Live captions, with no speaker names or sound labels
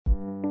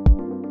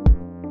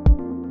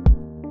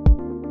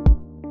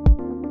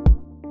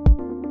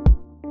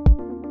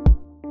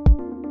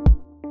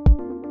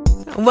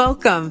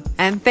Welcome,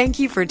 and thank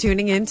you for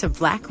tuning in to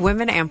Black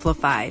Women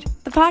Amplified,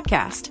 the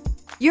podcast.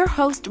 Your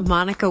host,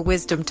 Monica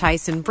Wisdom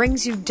Tyson,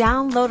 brings you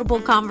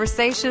downloadable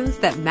conversations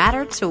that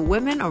matter to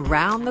women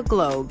around the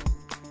globe.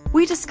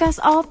 We discuss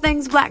all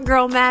things Black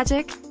girl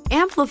magic,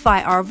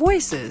 amplify our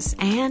voices,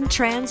 and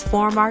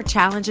transform our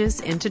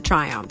challenges into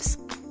triumphs.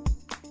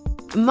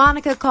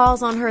 Monica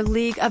calls on her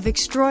league of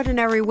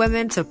extraordinary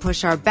women to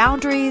push our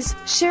boundaries,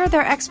 share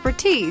their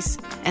expertise,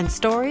 and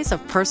stories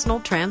of personal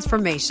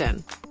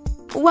transformation.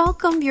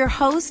 Welcome your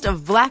host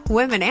of Black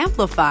Women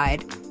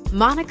Amplified,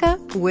 Monica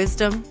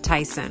Wisdom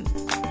Tyson.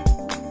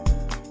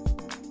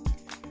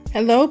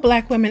 Hello,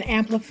 Black Women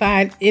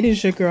Amplified. It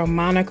is your girl,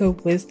 Monica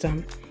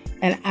Wisdom,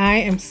 and I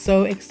am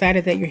so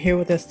excited that you're here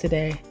with us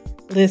today.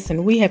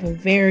 Listen, we have a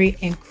very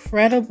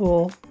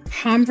incredible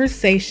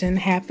conversation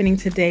happening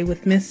today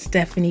with Miss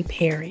Stephanie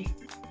Perry.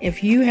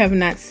 If you have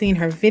not seen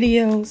her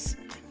videos,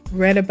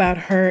 read about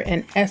her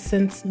in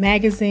Essence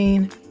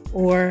magazine,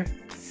 or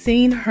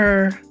seen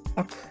her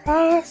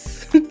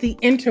across the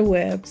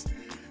interwebs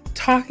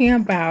talking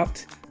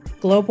about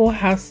global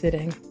house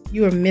sitting,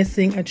 you are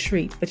missing a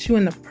treat, but you're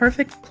in the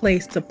perfect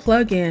place to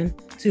plug in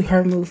to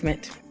her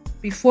movement.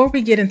 Before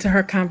we get into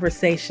her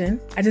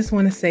conversation, I just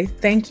want to say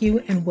thank you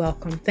and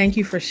welcome. Thank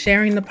you for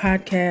sharing the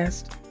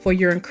podcast, for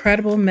your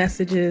incredible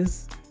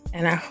messages,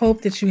 and I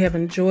hope that you have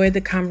enjoyed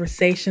the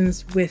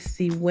conversations with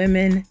the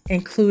women,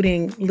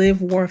 including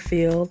Liv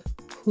Warfield,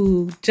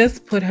 who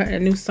just put a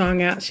new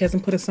song out. She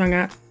hasn't put a song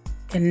out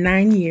in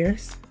 9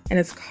 years, and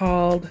it's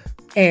called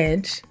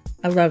Edge.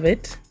 I love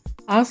it.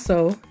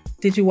 Also,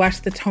 did you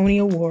watch the Tony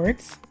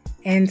Awards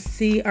and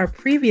see our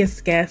previous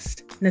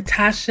guest,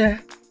 Natasha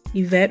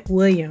Yvette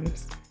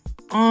Williams,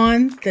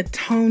 on the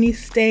Tony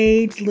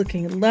stage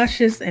looking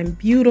luscious and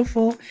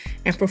beautiful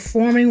and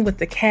performing with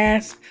the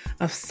cast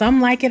of Some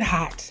Like It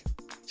Hot?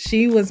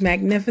 She was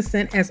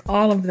magnificent, as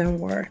all of them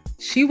were.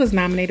 She was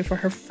nominated for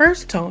her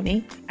first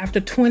Tony after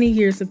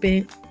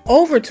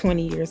over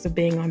 20 years of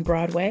being on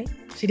Broadway.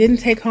 She didn't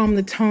take home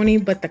the Tony,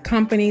 but the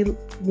company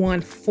won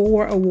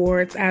 4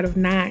 awards out of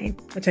 9,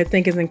 which I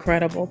think is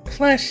incredible.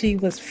 Plus, she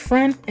was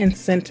front and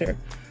center.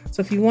 So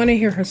if you want to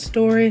hear her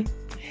story,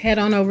 head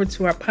on over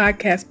to our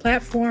podcast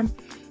platform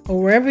or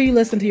wherever you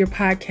listen to your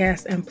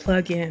podcast and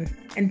plug in.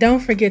 And don't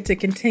forget to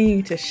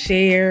continue to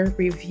share,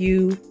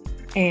 review,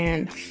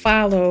 and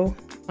follow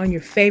on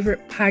your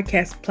favorite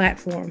podcast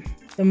platform.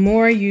 The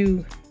more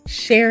you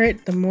share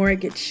it, the more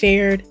it gets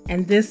shared,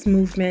 and this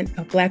movement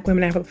of Black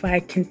Women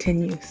Amplified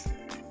continues.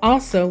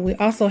 Also, we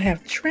also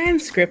have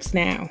transcripts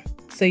now,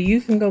 so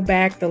you can go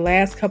back the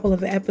last couple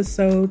of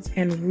episodes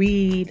and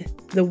read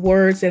the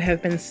words that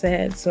have been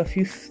said. So if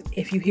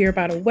you hear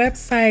about a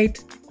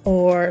website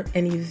or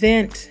an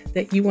event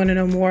that you want to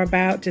know more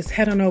about, just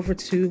head on over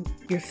to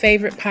your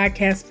favorite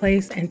podcast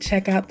place and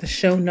check out the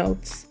show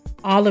notes.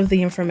 All of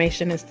the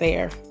information is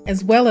there,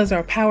 as well as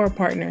our power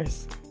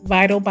partners,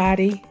 Vital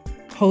Body,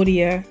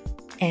 Podia,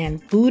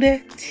 and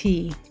Buddha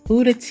Tea.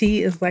 Buddha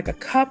Tea is like a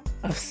cup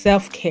of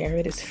self-care.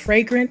 It is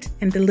fragrant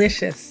and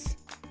delicious.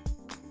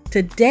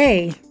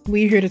 Today,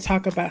 we're here to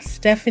talk about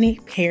Stephanie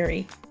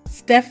Perry.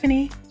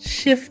 Stephanie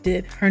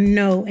shifted her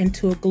no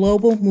into a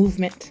global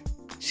movement.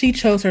 She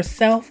chose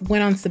herself,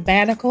 went on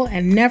sabbatical,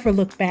 and never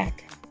looked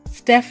back.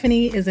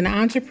 Stephanie is an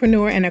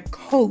entrepreneur and a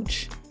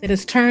coach that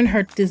has turned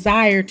her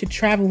desire to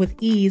travel with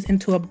ease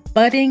into a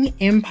budding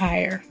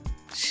empire.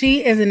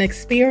 She is an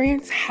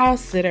experienced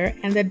house sitter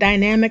and the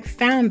dynamic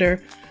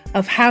founder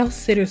of House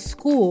Sitter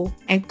School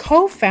and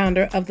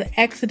co-founder of the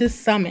Exodus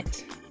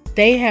Summit.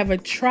 They have a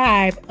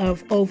tribe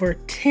of over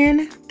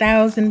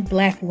 10,000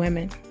 Black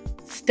women.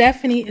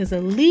 Stephanie is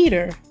a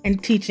leader in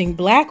teaching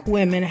Black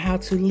women how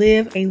to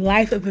live a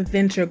life of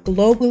adventure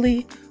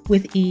globally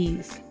with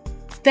ease.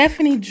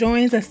 Stephanie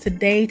joins us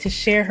today to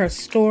share her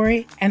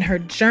story and her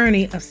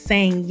journey of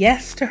saying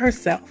yes to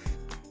herself.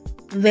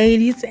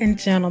 Ladies and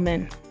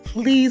gentlemen,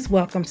 please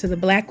welcome to the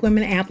Black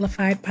Women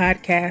Amplified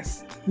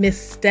podcast, Miss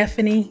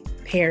Stephanie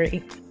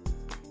Perry.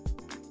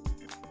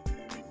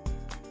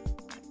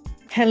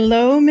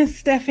 Hello, Miss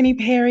Stephanie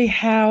Perry.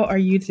 How are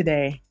you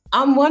today?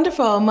 I'm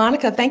wonderful,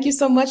 Monica. Thank you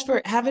so much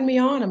for having me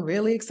on. I'm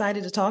really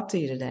excited to talk to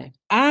you today.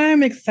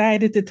 I'm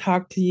excited to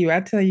talk to you.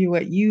 I tell you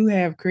what, you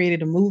have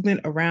created a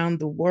movement around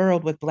the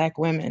world with Black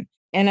women.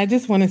 And I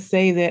just want to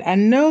say that I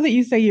know that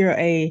you say you're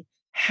a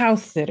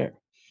house sitter,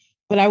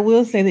 but I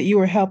will say that you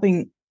are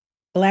helping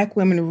Black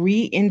women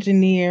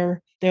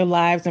re-engineer their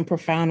lives in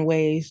profound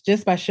ways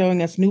just by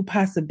showing us new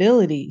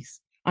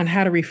possibilities on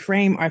how to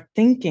reframe our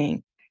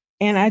thinking.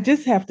 And I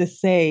just have to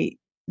say,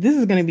 this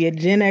is going to be a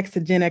Gen X to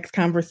Gen X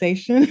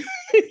conversation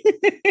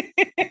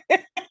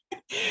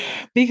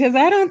because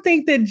I don't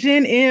think that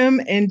Gen M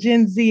and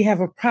Gen Z have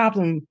a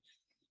problem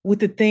with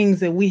the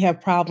things that we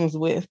have problems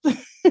with.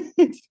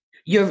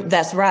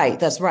 That's right.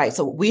 That's right.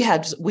 So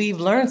we've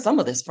learned some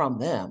of this from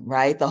them,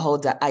 right? The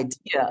whole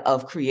idea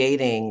of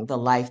creating the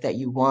life that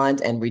you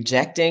want and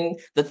rejecting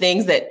the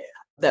things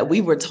that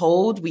we were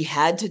told we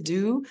had to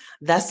do.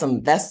 That's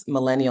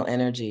millennial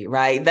energy,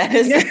 right? That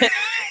is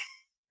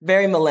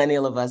very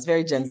millennial of us,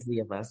 very Gen Z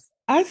of us.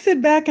 I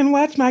sit back and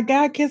watch my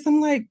guy kiss.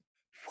 I'm like,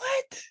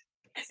 what?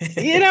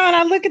 And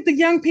I look at the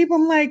young people,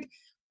 I'm like,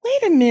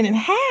 wait a minute,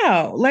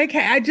 how? Like,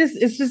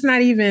 it's just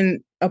not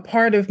even a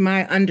part of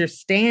my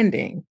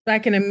understanding. I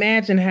can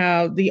imagine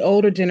how the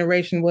older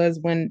generation was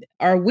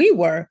we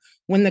were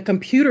when the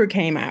computer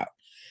came out.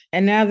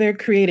 And now they're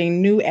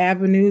creating new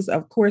avenues.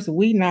 Of course,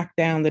 we knocked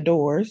down the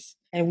doors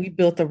and we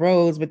built the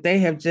roads, but they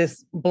have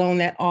just blown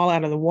that all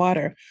out of the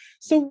water.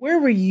 So where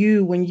were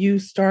you when you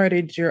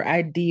started your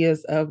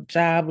ideas of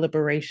job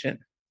liberation?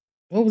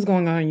 What was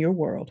going on in your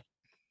world?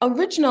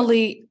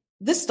 Originally,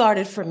 this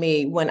started for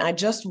me when I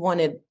just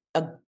wanted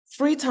a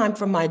free time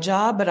from my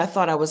job, but I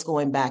thought I was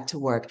going back to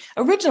work.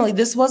 Originally,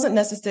 this wasn't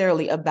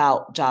necessarily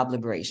about job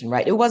liberation,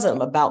 right? It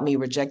wasn't about me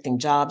rejecting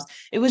jobs.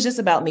 It was just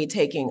about me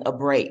taking a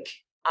break.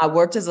 I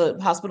worked as a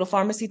hospital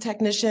pharmacy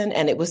technician,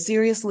 and it was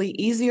seriously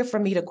easier for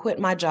me to quit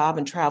my job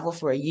and travel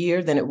for a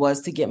year than it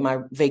was to get my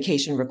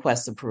vacation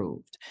requests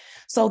approved.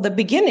 So the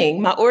beginning,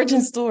 my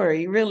origin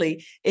story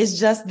really is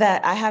just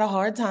that I had a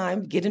hard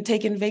time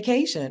taking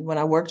vacation when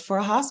I worked for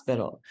a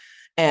hospital,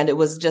 and it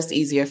was just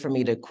easier for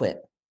me to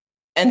quit.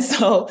 And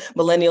so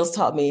millennials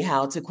taught me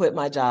how to quit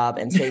my job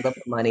and save up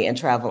the money and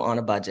travel on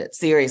a budget.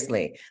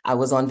 Seriously, I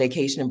was on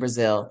vacation in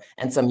Brazil,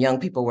 and some young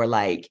people were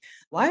like,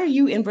 why are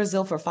you in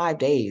Brazil for 5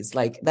 days?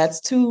 Like, that's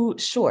too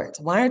short.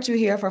 Why aren't you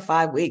here for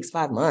 5 weeks,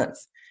 5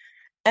 months?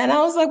 And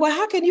I was like, well,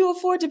 how can you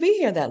afford to be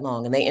here that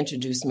long? And they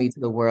introduced me to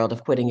the world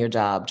of quitting your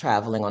job,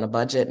 traveling on a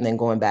budget, and then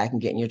going back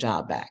and getting your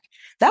job back.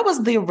 That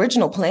was the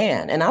original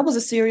plan. And I was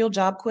a serial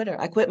job quitter.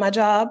 I quit my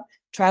job,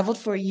 traveled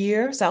for a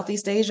year,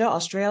 Southeast Asia,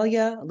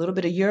 Australia, a little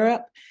bit of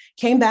Europe,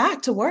 came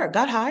back to work,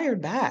 got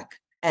hired back,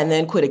 and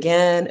then quit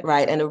again,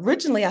 right? And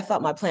originally I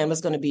thought my plan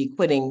was going to be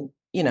quitting,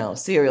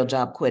 serial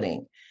job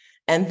quitting.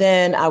 And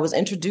then I was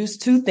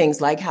introduced to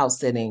things like house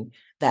sitting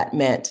that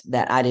meant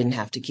that I didn't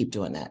have to keep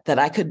doing that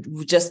I could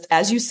just,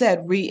 as you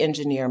said,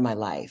 re-engineer my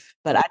life.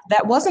 But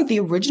that wasn't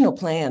the original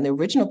plan. The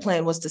original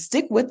plan was to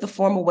stick with the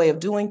formal way of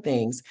doing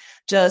things,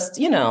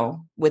 just,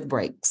 with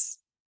breaks.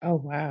 Oh,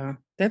 wow.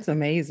 That's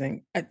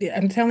amazing.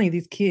 I'm telling you,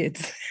 these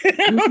kids,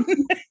 I know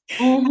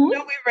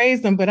we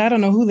raised them, but I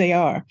don't know who they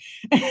are.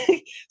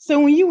 So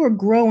when you were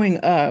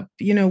growing up,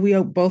 we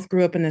both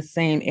grew up in the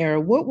same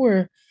era. What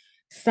were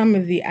some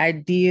of the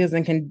ideas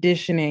and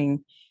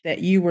conditioning that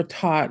you were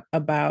taught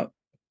about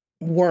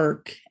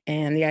work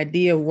and the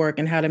idea of work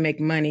and how to make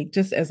money,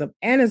 just as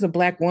a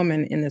Black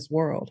woman in this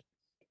world?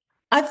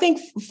 I think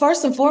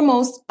first and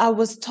foremost, I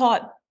was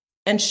taught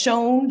and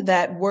shown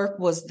that work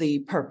was the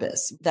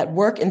purpose, that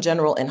work in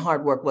general and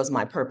hard work was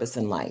my purpose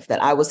in life,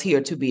 that I was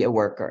here to be a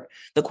worker.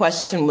 The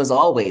question was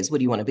always, what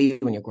do you want to be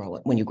when you grow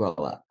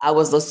up? I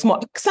was a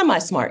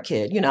semi-smart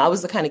kid. I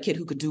was the kind of kid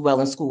who could do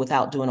well in school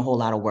without doing a whole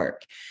lot of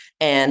work.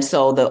 And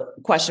so the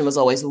question was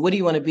always, what do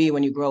you want to be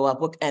when you grow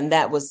up? And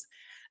that was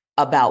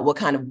about what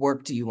kind of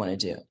work do you want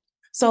to do?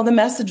 So the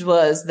message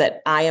was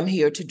that I am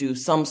here to do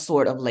some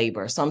sort of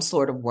labor, some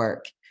sort of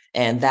work.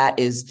 And that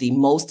is the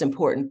most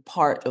important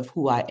part of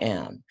who I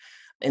am.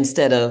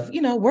 Instead of,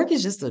 work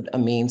is just a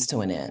means to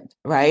an end,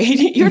 right?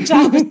 Your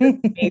job is a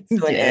means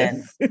to an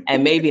end,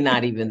 and maybe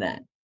not even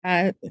that.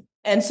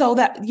 And so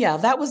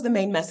that was the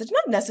main message,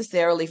 not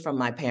necessarily from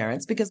my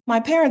parents, because my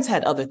parents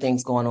had other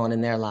things going on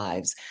in their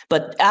lives.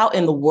 But out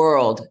in the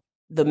world,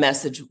 the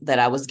message that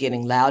I was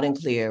getting loud and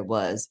clear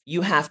was, we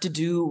have to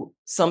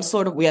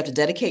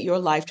dedicate your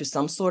life to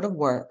some sort of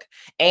work.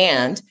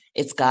 And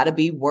it's got to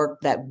be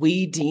work that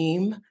we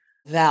deem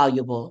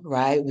valuable,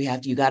 right?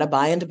 You got to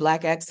buy into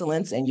Black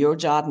excellence, and your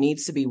job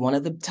needs to be one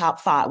of the top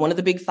 5, one of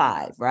the big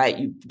 5, right?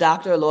 You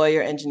doctor,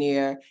 lawyer,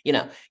 engineer, you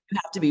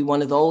have to be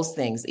one of those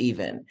things.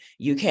 Even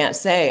you can't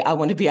say, I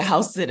want to be a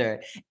house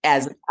sitter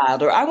as a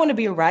child, or I want to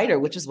be a writer,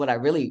 which was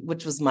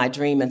my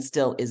dream and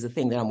still is the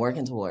thing that I'm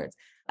working towards.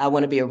 I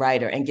want to be a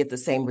writer and get the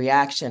same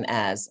reaction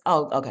as,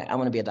 oh, okay, I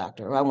want to be a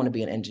doctor, or I want to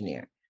be an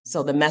engineer.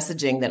 So the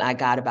messaging that I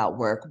got about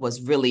work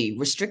was really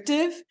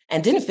restrictive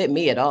and didn't fit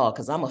me at all,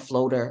 because I'm a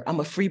floater. I'm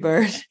a free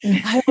bird.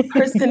 I'm a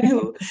person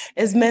who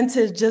is meant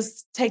to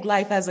just take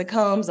life as it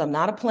comes. I'm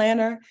not a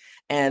planner.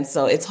 And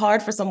so it's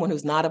hard for someone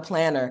who's not a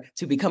planner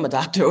to become a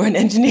doctor or an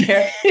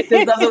engineer.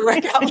 It doesn't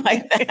work out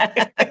like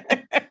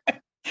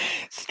that.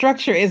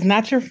 Structure is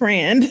not your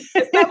friend.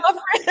 It's not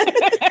my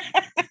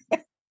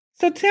friend.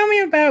 So tell me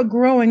about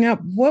growing up.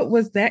 What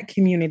was that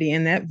community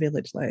in that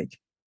village like?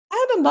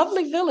 I had a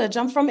lovely village.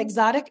 I'm from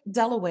exotic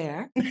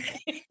Delaware.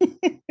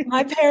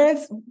 My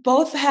parents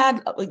both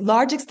had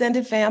large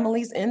extended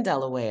families in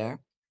Delaware.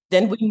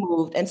 Then we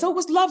moved. And so it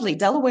was lovely.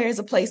 Delaware is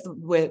a place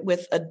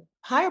with a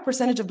higher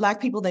percentage of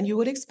Black people than you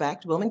would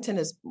expect. Wilmington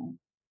is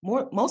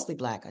mostly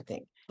Black, I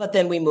think. But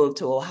then we moved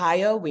to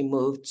Ohio. We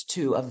moved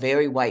to a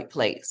very white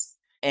place.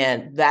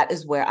 And that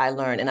is where I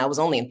learned, and I was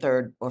only in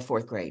 3rd or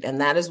 4th grade. And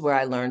that is where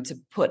I learned to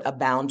put a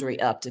boundary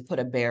up, to put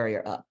a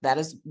barrier up.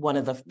 That's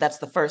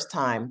the first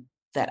time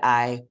that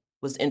I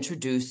was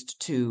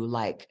introduced to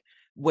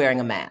wearing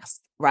a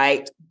mask,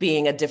 right?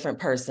 Being a different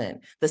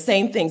person. The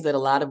same things that a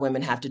lot of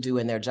women have to do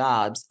in their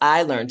jobs,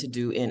 I learned to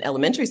do in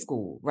elementary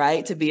school,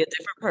 right? To be a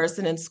different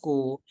person in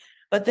school,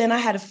 But then I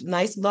had a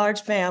nice, large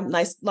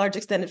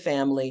extended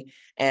family.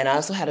 And I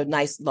also had a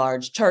nice,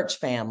 large church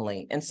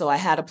family. And so I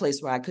had a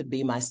place where I could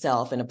be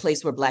myself and a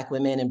place where Black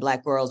women and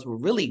Black girls were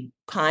really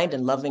kind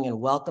and loving and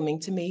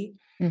welcoming to me.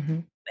 Mm-hmm.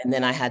 And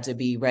then I had to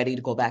be ready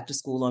to go back to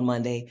school on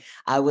Monday.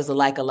 I was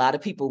like a lot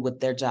of people with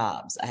their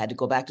jobs. I had to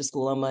go back to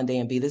school on Monday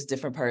and be this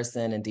different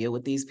person and deal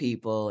with these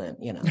people.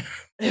 And,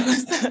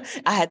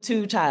 I had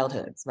 2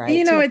 childhoods, right?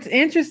 It's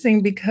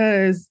interesting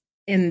because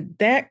in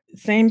that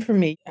same for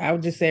me, I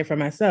would just say for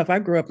myself, I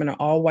grew up in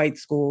all white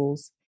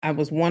schools. I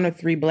was one of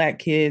 3 Black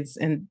kids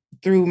and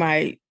through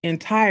my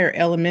entire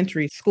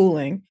elementary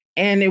schooling.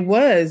 And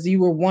you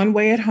were one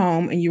way at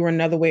home and you were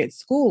another way at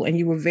school and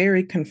you were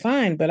very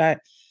confined. But I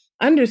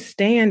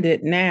understand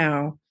it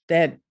now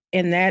that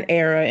in that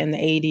era, in the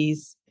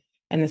 80s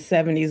and the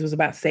 70s, was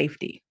about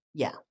safety.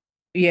 Yeah.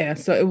 Yeah.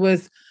 So it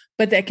was,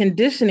 but that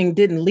conditioning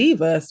didn't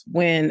leave us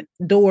when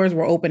doors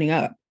were opening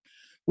up.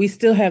 We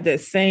still have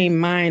that same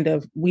mind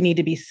of we need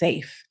to be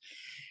safe.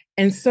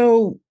 And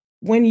so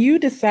when you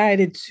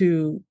decided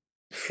to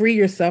free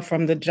yourself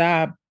from the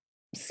job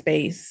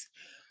space,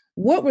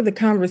 what were the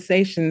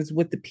conversations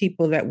with the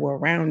people that were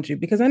around you?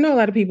 Because I know a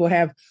lot of people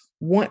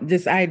want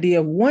this idea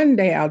of one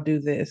day I'll do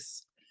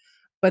this,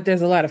 but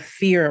there's a lot of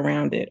fear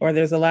around it, or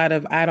there's a lot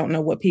of, I don't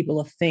know what people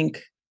will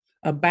think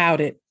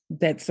about it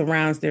that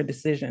surrounds their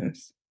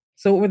decisions.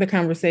 So what were the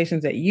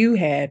conversations that you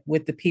had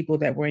with the people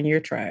that were in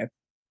your tribe?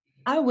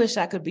 I wish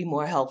I could be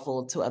more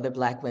helpful to other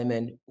Black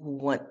women who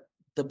want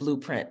the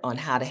blueprint on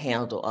how to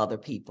handle other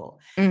people.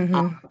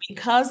 Mm-hmm.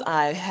 Because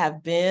I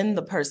have been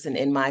the person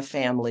in my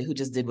family who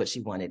just did what she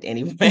wanted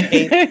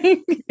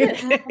anyway.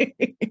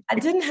 I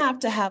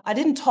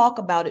didn't talk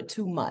about it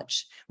too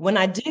much. When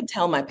I did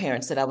tell my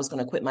parents that I was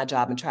going to quit my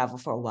job and travel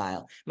for a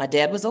while, my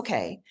dad was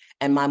okay.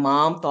 And my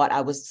mom thought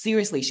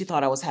she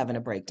thought I was having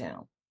a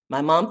breakdown.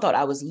 My mom thought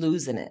I was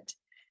losing it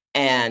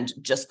and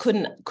just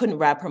couldn't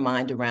wrap her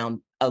mind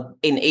around an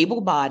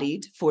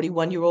able-bodied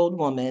 41-year-old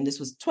woman. This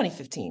was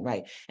 2015,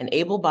 right? An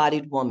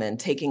able-bodied woman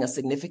taking a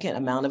significant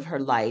amount of her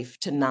life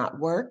to not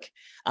work.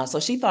 So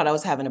she thought I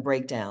was having a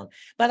breakdown,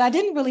 but I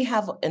didn't really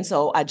and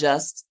so I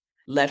just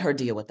let her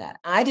deal with that.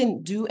 I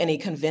didn't do any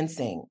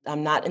convincing.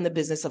 I'm not in the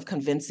business of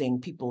convincing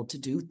people to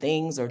do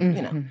things or,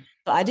 So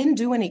I didn't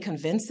do any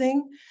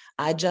convincing.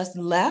 I just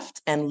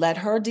left and let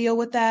her deal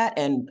with that.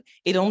 And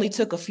it only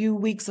took a few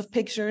weeks of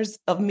pictures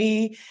of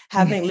me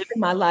having lived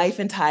my life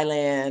in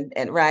Thailand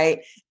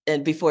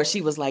and before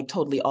she was like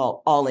totally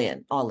all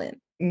in.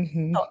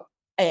 Mm-hmm. So,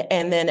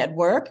 and then at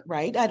work,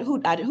 right? Who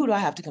do I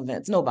have to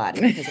convince?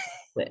 Nobody.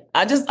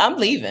 Because I'm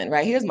leaving,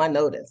 right? Here's my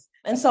notice.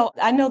 And so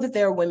I know that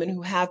there are women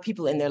who have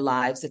people in their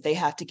lives that they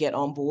have to get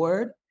on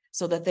board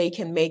so that they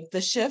can make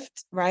the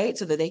shift, right?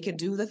 So that they can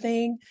do the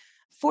thing.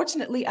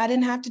 Fortunately, I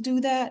didn't have to do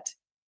that.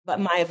 But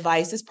my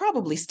advice is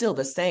probably still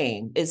the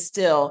same. It's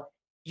still,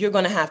 you're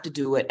going to have to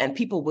do it and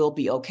people will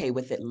be okay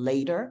with it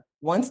later.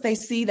 Once they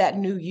see that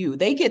new you,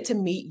 they get to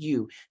meet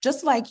you.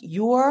 Just like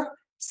you're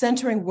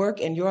centering work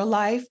in your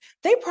life,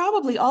 they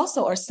probably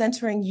also are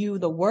centering you,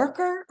 the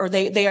worker, or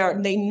they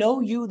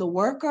know you, the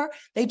worker.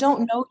 They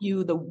don't know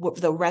you,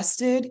 the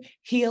rested,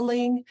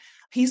 healing,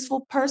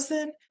 peaceful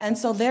person. And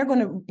so they're going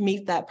to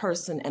meet that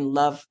person and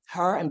love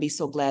her and be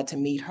so glad to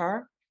meet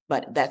her.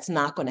 But that's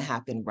not going to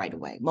happen right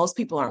away. Most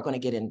people aren't going to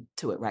get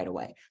into it right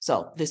away.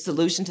 So the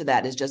solution to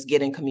that is just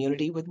get in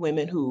community with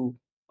women who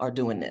are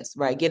doing this,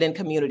 right? Get in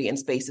community in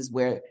spaces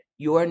where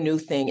your new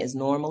thing is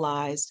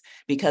normalized,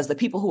 because the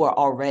people who are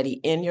already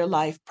in your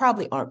life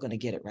probably aren't going to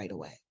get it right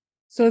away.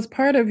 So as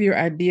part of your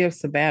idea of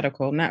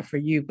sabbatical, not for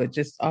you, but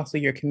just also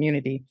your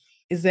community,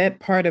 is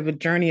that part of a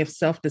journey of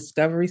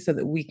self-discovery so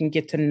that we can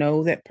get to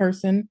know that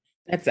person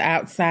that's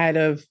outside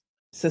of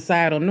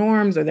societal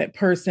norms, or that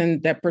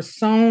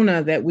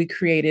persona that we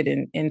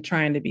created in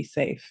trying to be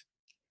safe?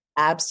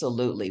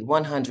 Absolutely,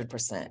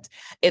 100%.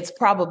 It's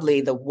probably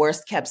the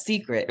worst kept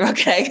secret,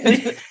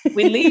 okay?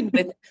 We lead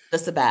with the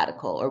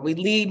sabbatical, or we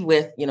lead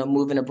with,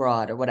 moving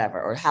abroad or whatever,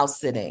 or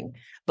house sitting.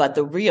 But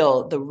the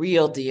real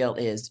deal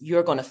is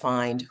you're going to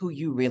find who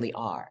you really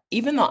are.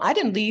 Even though I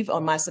didn't leave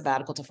on my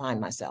sabbatical to find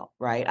myself,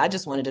 right? I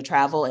just wanted to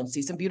travel and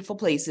see some beautiful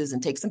places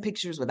and take some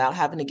pictures without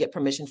having to get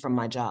permission from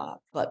my job.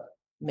 But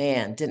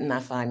man, didn't I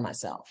find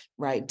myself,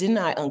 right? Didn't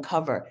I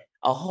uncover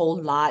a whole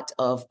lot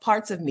of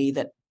parts of me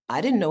that I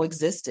didn't know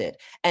existed?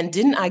 And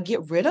didn't I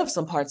get rid of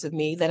some parts of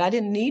me that I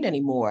didn't need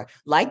anymore,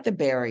 like the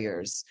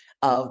barriers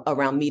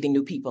around meeting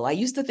new people? I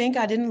used to think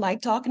I didn't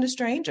like talking to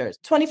strangers.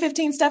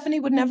 2015,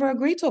 Stephanie would never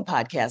agree to a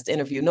podcast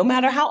interview, no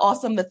matter how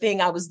awesome the thing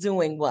I was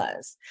doing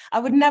was. I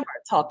would never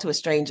talk to a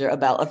stranger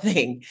about a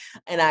thing.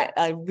 And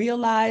I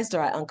realized,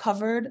 or I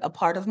uncovered a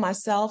part of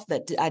myself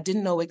that I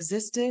didn't know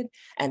existed.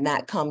 And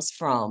that comes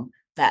from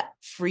that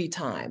free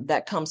time.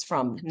 That comes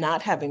from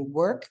not having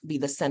work be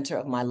the center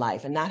of my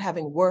life and not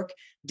having work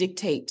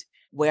dictate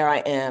where I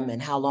am and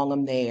how long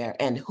I'm there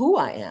and who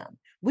I am.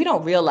 We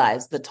don't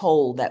realize the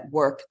toll that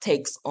work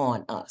takes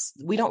on us.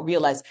 We don't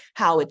realize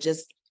how it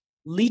just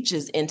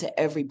leaches into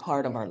every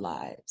part of our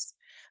lives.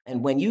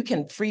 And when you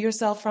can free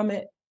yourself from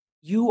it,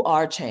 you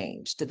are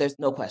changed. There's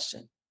no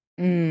question.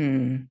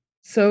 Mm.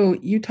 So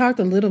you talked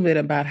a little bit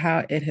about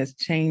how it has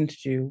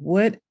changed you.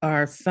 What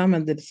are some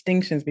of the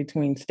distinctions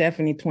between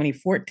Stephanie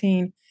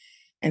 2014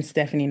 and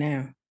Stephanie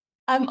now?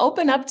 I'm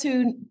open up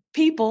to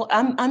people.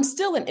 I'm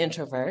still an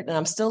introvert and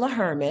I'm still a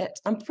hermit.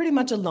 I'm pretty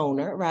much a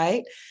loner,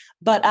 right?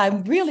 But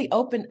I'm really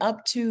open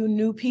up to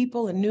new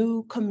people and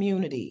new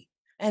community.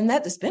 And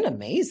that has been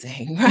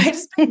amazing, right?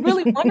 It's been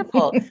really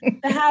wonderful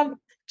to have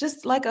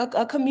just like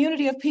a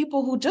community of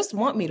people who just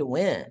want me to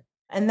win.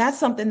 And that's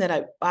something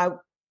that I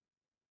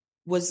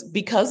was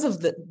because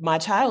of my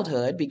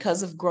childhood,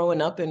 because of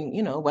growing up in,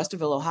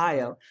 Westerville,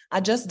 Ohio. I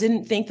just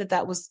didn't think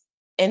that was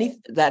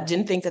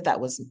didn't think that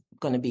was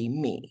going to be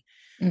me.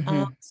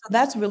 Mm-hmm. So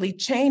that's really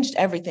changed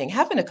everything.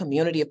 Having a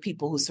community of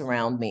people who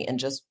surround me and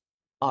just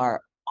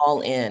are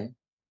all in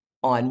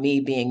on me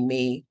being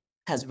me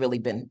has really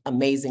been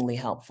amazingly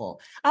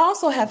helpful. I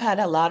also have had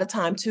a lot of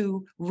time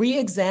to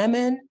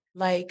re-examine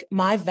like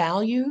my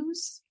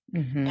values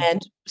Mm-hmm.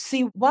 and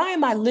see, why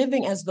am I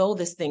living as though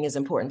this thing is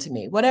important to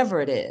me, whatever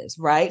it is,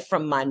 right?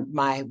 From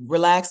my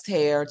relaxed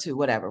hair to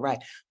whatever, right?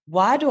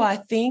 Why do I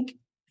think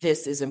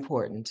this is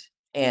important?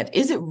 And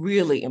is it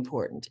really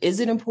important? Is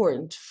it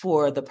important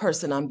for the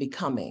person I'm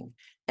becoming?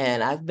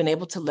 And I've been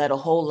able to let a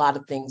whole lot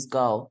of things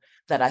go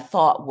that I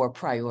thought were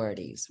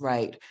priorities,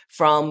 right?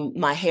 From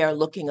my hair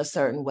looking a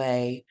certain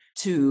way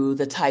to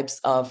the types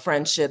of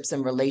friendships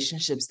and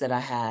relationships that I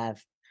have.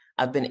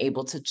 I've been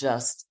able to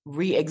just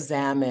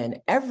re-examine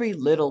every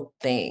little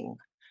thing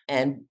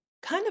and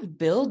kind of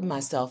build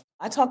myself.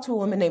 I talked to a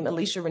woman named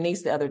Alicia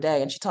Renice the other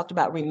day, and she talked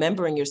about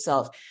remembering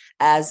yourself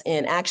as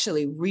in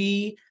actually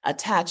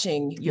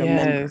reattaching your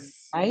memory,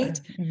 right?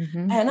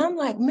 Mm-hmm. And I'm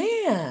like,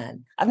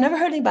 man, I've never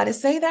heard anybody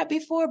say that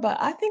before, but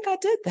I think I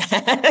did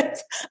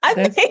that.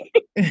 I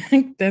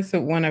think that's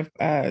one of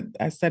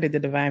I studied the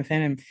divine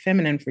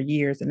feminine for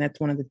years, and that's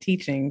one of the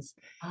teachings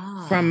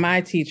from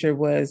my teacher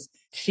was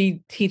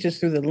she teaches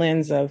through the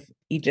lens of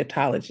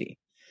Egyptology.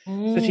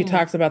 So she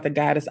talks about the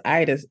goddess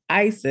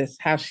Isis,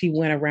 how she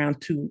went around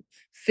to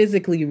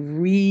physically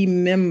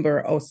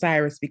remember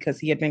Osiris because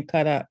he had been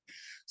cut up.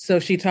 So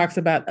she talks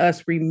about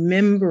us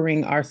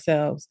remembering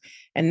ourselves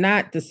and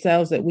not the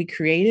selves that we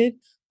created,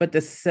 but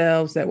the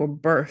selves that were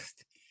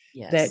birthed,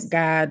 that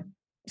God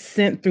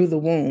sent through the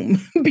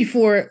womb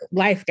before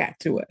life got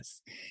to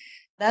us.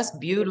 That's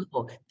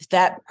beautiful.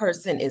 That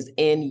person is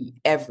in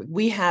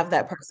we have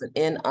that person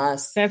in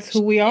us. That's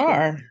who we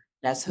are.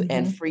 That's who,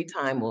 and free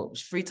time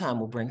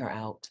will bring her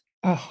out.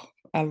 Oh,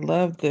 I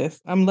love this.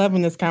 I'm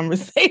loving this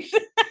conversation.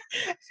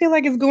 I feel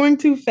like it's going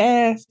too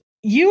fast.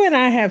 You and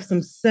I have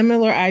some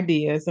similar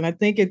ideas, and I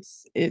think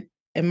it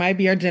might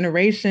be our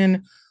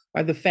generation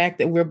or the fact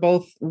that we're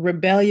both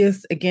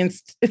rebellious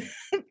against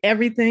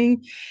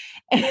everything.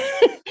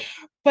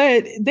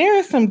 But there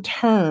are some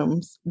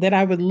terms that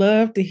I would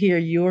love to hear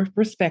your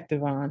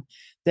perspective on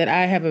that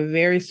I get a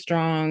very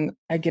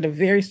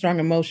strong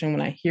emotion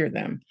when I hear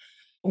them.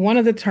 One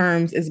of the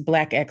terms is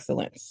Black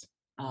excellence.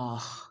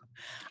 Oh,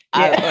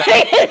 yeah.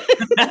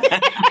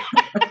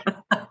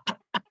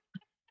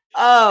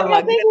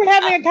 I think we're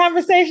having a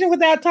conversation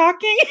without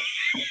talking.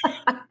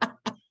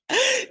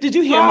 Did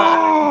you hear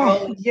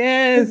my?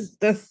 Yes,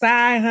 the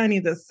sigh, honey,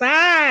 the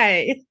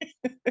sigh.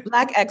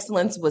 Black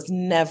excellence was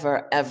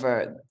never,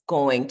 ever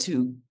going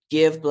to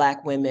give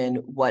Black women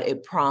what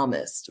it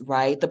promised,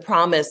 right? The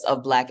promise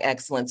of Black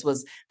excellence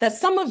was that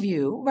some of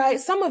you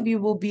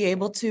will be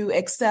able to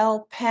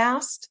excel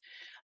past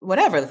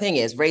whatever the thing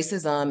is,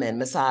 racism and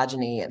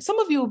misogyny, and some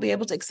of you will be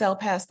able to excel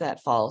past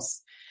that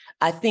false.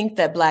 I think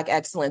that Black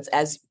excellence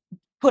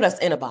put us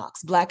in a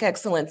box. Black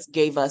excellence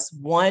gave us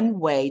one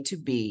way to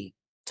be,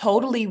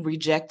 totally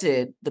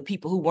rejected the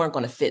people who weren't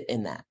going to fit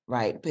in that,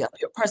 right? A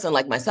person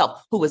like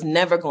myself who was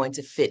never going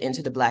to fit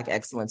into the Black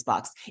excellence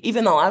box,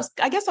 even though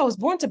I guess I was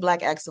born to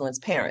Black excellence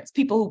parents,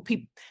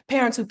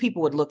 parents who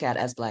people would look at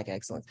as Black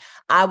excellence.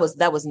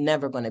 That was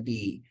never going to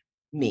be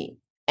me.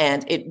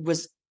 And it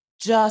was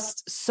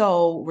just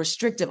so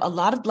restrictive. A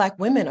lot of Black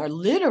women are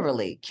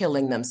literally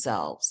killing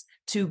themselves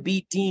to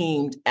be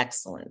deemed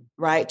excellent,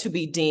 right? To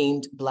be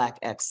deemed Black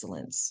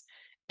excellence.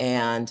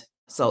 And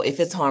so if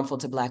it's harmful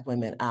to Black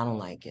women, I don't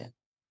like it.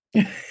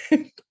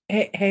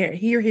 Hey,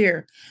 here.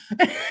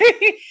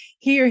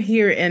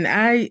 Here.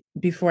 And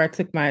before I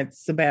took my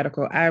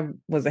sabbatical, I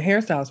was a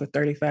hairstylist for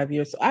 35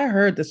 years. So I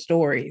heard the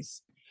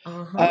stories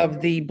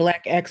of the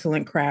Black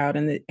excellent crowd,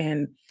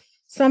 and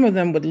some of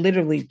them would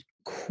literally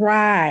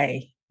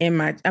cry in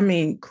my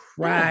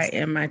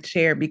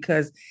chair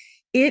because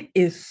it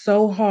is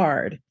so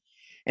hard.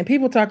 And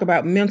people talk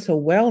about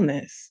mental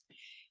wellness.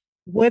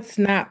 What's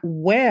not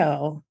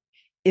well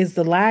is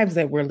the lives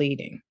that we're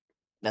leading.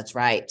 That's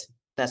right.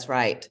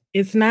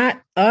 It's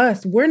not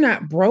us. We're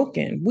not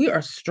broken. We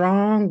are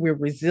strong. We're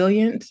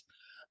resilient.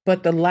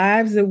 But the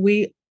lives that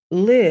we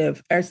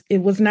live,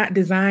 it was not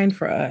designed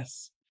for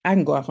us. I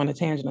can go off on a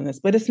tangent on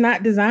this, but it's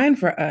not designed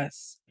for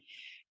us.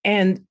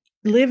 And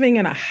living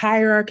in a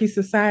hierarchy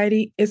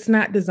society, it's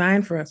not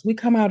designed for us. We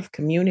come out of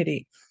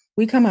community.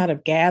 We come out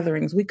of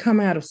gatherings. We come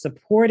out of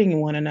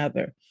supporting one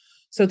another.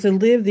 So to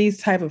live these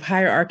type of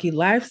hierarchy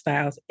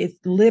lifestyles, it's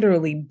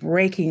literally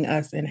breaking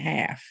us in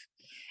half.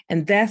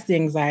 And that's the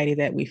anxiety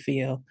that we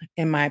feel,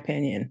 in my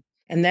opinion.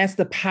 And that's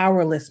the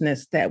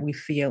powerlessness that we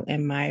feel,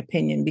 in my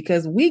opinion,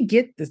 because we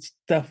get the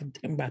stuff,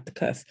 I'm about to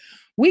cuss,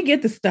 we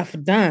get the stuff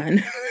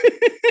done.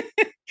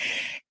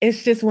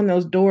 It's just when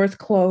those doors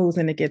close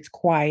and it gets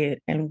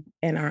quiet and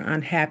our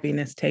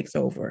unhappiness takes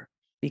over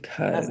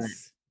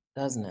because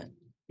doesn't it?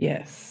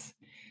 Yes.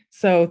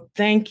 So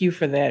thank you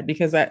for that,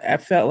 because I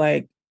felt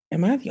like,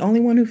 am I the only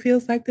one who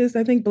feels like this?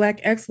 I think Black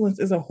excellence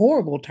is a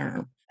horrible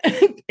term.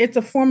 It's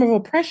a form of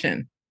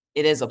oppression.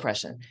 It is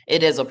oppression.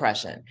 It is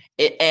oppression.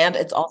 And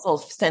it's also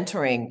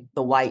centering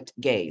the white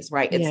gaze,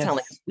 right? It's telling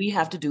us we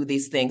have to do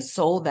these things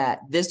so that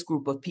this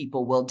group of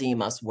people will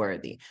deem us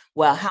worthy.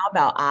 Well, how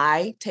about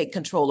I take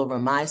control over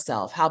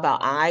myself? How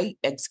about I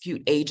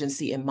execute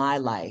agency in my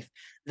life?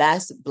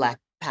 That's Black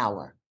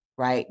power,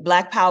 right?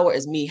 Black power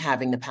is me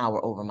having the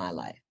power over my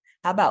life.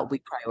 How about we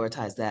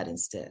prioritize that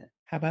instead?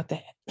 How about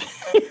that?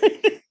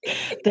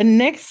 The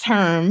next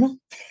term,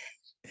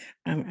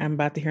 I'm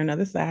about to hear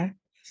another sigh.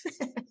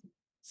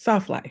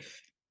 Soft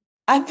life.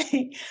 I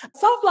think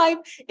soft life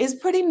is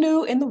pretty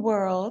new in the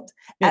world.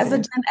 As a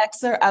Gen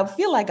Xer, I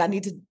feel like I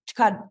need to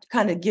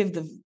kind of give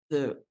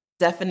the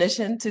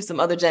definition to some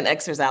other Gen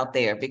Xers out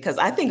there, because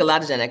I think a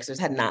lot of Gen Xers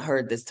had not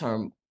heard this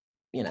term,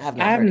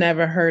 I've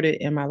never heard it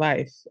in my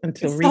life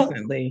until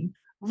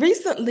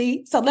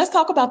recently. So let's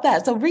talk about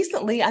that. So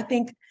recently, I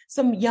think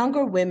some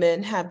younger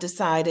women have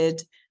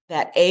decided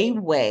that a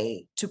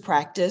way to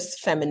practice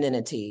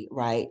femininity,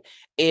 right,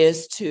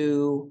 is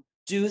to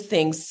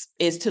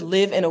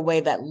live in a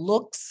way that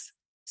looks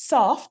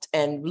soft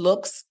and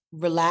looks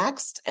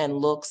relaxed and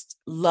looks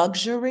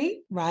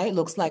luxury, right?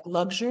 Looks like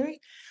luxury.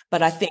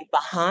 But I think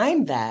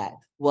behind that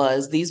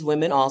was these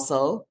women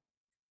also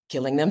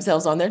killing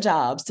themselves on their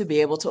jobs to be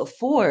able to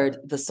afford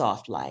the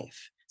soft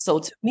life. So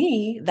to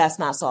me, that's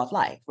not soft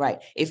life, right?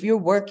 If you're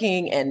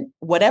working, and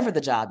whatever the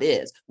job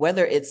is,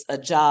 whether it's a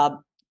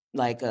job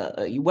like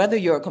whether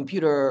you're a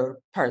computer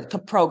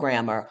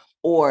programmer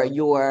or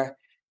your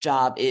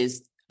job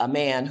is a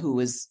man who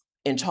is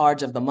in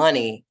charge of the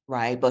money,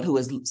 right? But who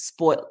is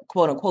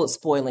quote unquote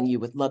spoiling you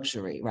with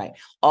luxury, right?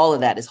 All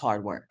of that is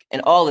hard work,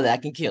 and all of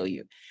that can kill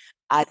you.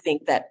 I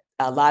think that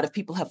a lot of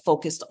people have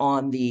focused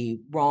on the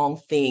wrong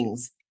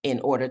things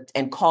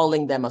and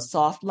calling them a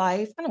soft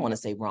life. I don't want to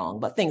say wrong,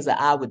 but things that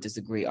I would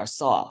disagree are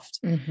soft.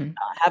 Mm-hmm.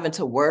 Having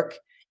to work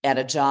at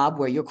a job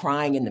where you're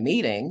crying in the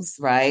meetings,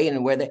 right?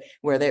 And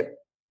where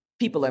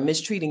people are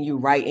mistreating you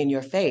right in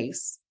your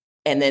face,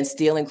 and then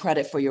stealing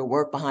credit for your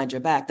work behind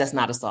your back. That's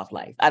not a soft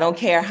life. I don't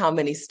care how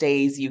many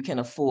stays you can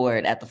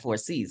afford at the Four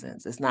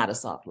Seasons. It's not a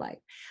soft life.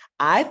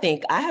 I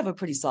think I have a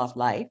pretty soft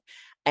life.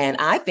 And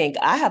I think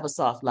I have a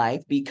soft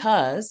life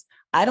because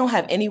I don't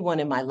have anyone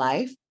in my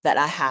life that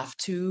I have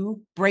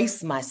to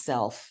brace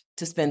myself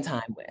to spend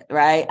time with,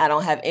 right? I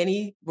don't have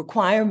any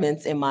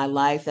requirements in my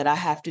life that I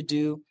have to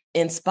do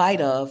in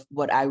spite of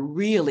what I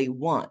really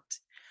want.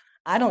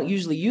 I don't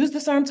usually use the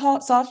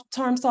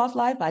term soft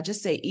life. I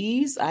just say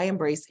ease. I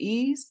embrace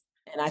ease.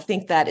 And I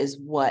think that is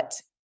what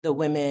the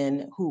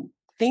women who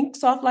think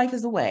soft life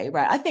is the way,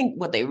 right? I think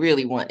what they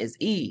really want is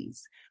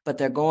ease, but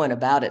they're going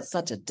about it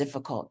such a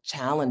difficult,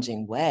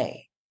 challenging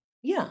way.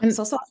 Yeah. And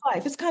so soft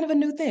life, it's kind of a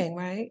new thing,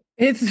 right?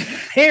 It's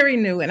very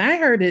new. And I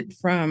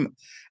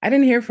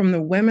didn't hear from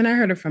the women. I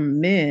heard it from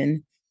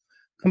men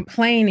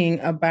complaining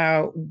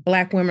about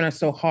Black women are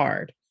so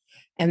hard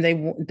and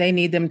they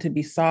need them to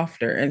be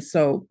softer. And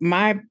so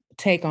my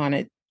take on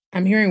it,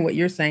 I'm hearing what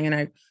you're saying,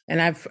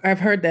 and I've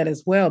heard that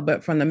as well.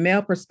 But from the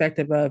male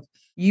perspective of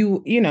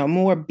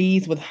more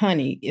bees with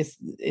honey is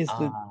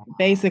the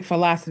basic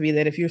philosophy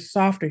that if you're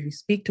softer, if you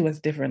speak to us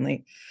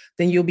differently,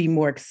 then you'll be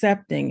more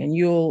accepting and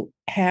you'll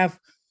have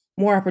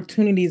more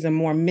opportunities and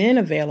more men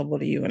available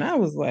to you. And I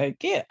was like,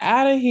 get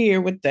out of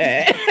here with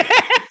that.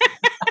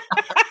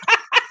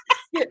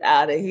 Get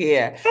out of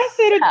here. I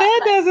said,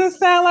 that doesn't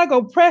sound like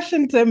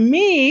oppression to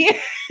me.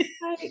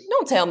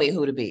 Don't tell me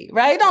who to be,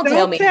 right? Don't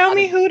tell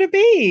me who to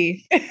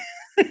be.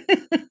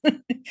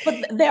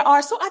 But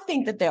I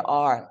think that there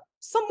are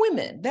some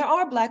women, there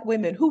are Black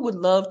women who would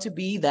love to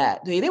be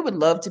that. They would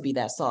love to be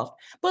that soft.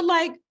 But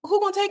like, who's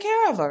going to take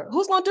care of her?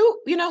 Who's going to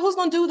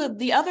do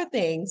the other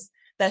things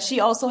that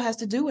she also has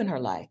to do in her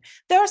life?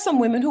 There are some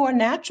women who are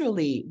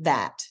naturally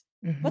that.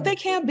 Mm-hmm. But they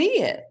can't be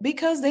it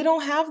because they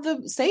don't have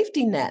the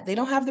safety net. They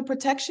don't have the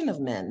protection of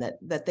men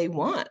that they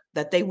want,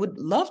 that they would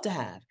love to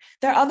have.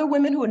 There are other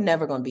women who are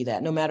never going to be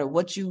that. No matter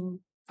what you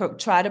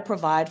try to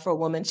provide for a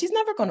woman, she's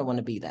never going to want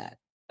to be that.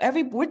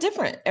 We're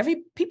different.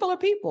 People are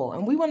people,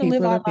 and we want to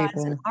live our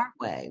lives in our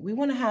way. We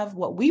want to have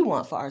what we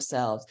want for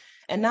ourselves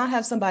and not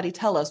have somebody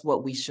tell us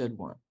what we should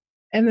want.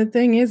 And the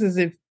thing is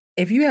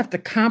if you have to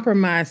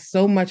compromise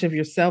so much of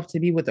yourself to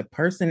be with a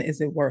person,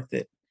 is it worth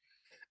it?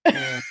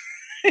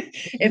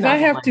 If I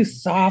have to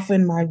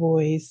soften my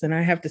voice and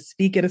I have to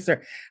speak at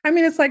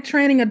it's like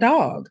training a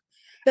dog.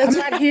 I'm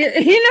not here,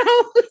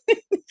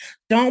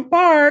 don't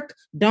bark,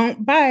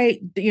 don't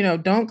bite,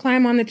 don't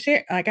climb on the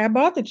chair. Like I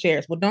bought the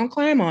chairs. Well, don't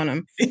climb on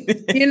them.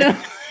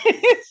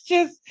 It's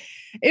just,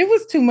 it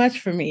was too much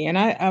for me. And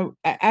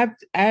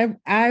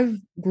I've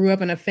grew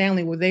up in a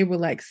family where they were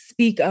like,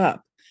 speak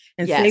up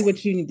and say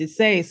what you need to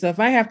say. So if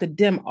I have to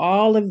dim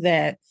all of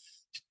that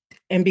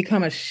and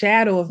become a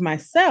shadow of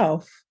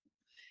myself,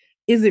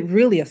 is it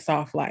really a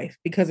soft life?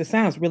 Because it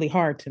sounds really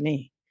hard to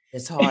me.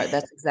 It's hard.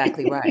 That's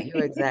exactly right.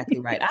 You're exactly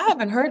right. I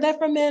haven't heard that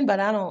from men, but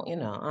I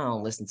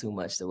don't listen too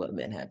much to what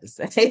men have to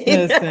say.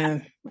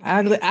 Listen,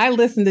 I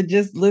listen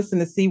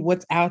to see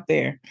what's out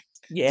there.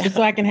 Yeah. Just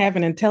so I can have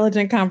an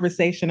intelligent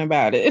conversation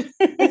about it.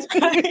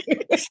 Right.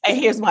 And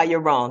here's why you're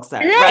wrong, sir.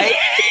 Right?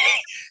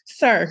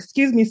 Sir,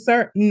 excuse me,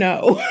 sir.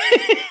 No,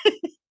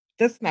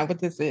 that's not what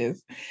this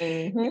is.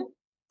 Mm-hmm.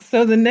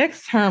 So the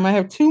next term, I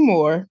have two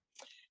more,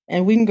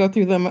 and we can go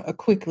through them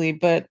quickly,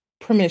 but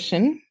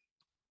permission.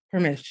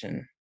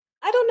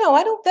 I don't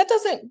know. That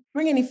doesn't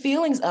bring any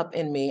feelings up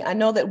in me. I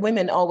know that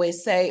women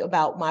always say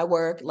about my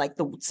work, like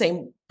the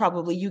same,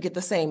 probably you get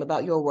the same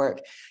about your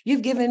work.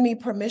 You've given me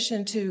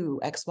permission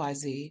to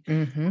XYZ.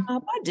 Mm-hmm. I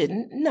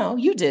didn't. No,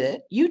 you did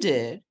it. You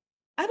did.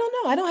 I don't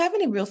know. I don't have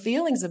any real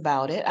feelings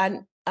about it.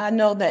 I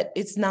know that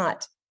it's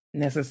not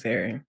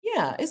necessary.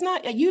 Yeah, it's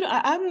not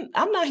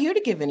I'm not here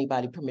to give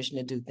anybody permission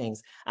to do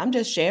things. I'm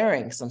just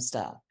sharing some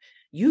stuff.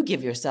 You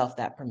give yourself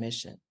that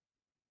permission.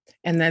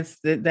 And that's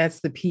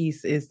the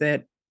piece, is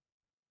that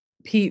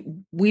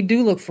we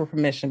do look for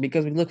permission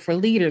because we look for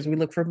leaders, we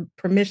look for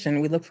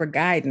permission, we look for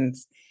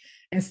guidance,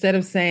 instead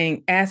of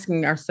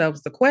asking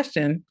ourselves the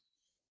question,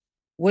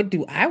 what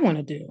do I want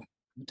to do?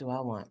 What do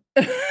I want?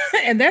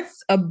 And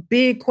that's a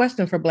big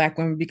question for Black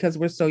women because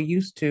we're so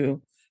used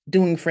to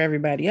doing for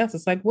everybody else.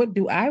 It's like, what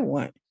do I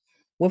want?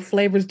 What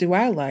flavors do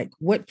I like?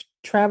 What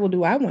travel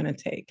do I want to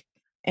take?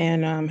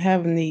 And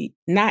having the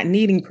not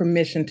needing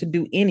permission to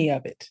do any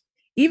of it,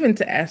 even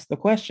to ask the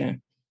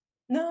question.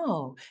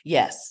 No.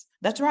 Yes,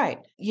 that's right.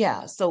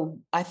 Yeah. So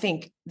I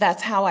think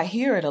that's how I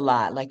hear it a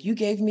lot. Like, you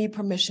gave me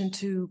permission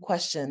to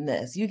question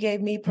this. You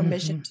gave me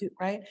permission to,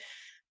 right?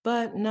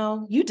 But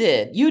no, you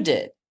did. You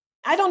did.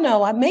 I don't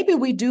know. Maybe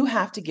we do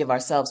have to give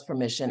ourselves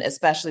permission,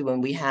 especially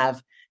when we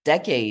have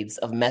decades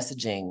of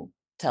messaging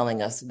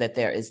telling us that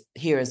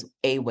here is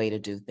a way to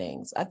do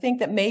things. I think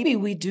that maybe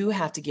we do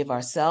have to give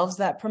ourselves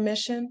that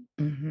permission,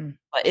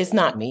 but it's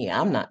not me.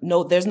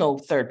 There's no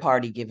third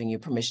party giving you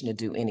permission to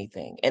do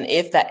anything. And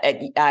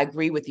I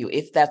agree with you.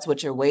 If that's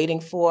what you're waiting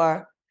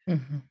for,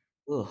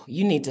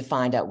 you need to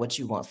find out what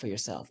you want for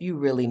yourself. You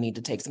really need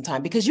to take some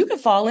time, because you can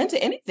fall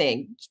into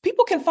anything.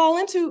 People can fall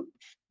into,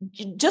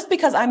 just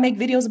because I make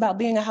videos about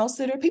being a house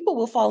sitter, people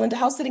will fall into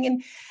house sitting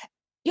and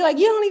you're like,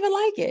 you don't even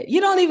like it. You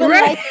don't even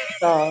like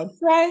dogs,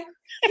 right?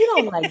 You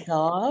don't like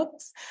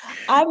dogs.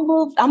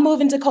 I'm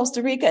moving to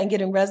Costa Rica and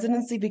getting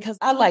residency because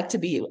I like to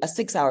be a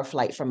 6-hour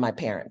flight from my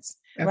parents,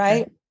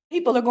 right?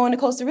 People are going to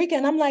Costa Rica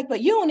and I'm like, but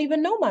you don't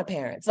even know my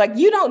parents. Like,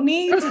 you don't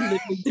need to move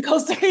to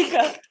Costa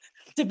Rica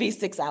to be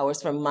 6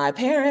 hours from my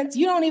parents.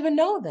 You don't even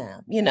know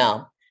them,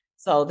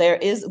 So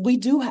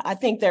I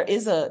think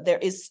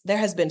there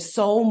has been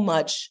so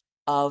much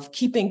of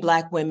keeping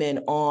Black women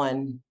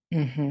on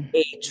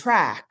a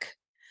track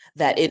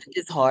that it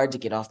is hard to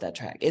get off that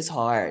track. It's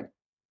hard.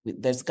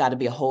 There's got to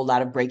be a whole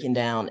lot of breaking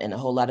down and a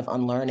whole lot of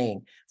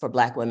unlearning for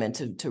Black women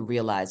to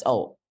realize,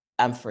 oh,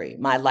 I'm free.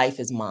 My life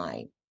is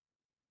mine.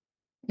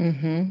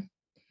 And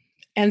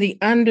the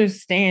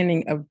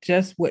understanding of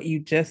just what you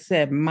just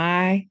said,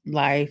 my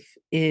life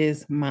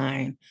is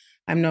mine.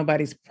 I'm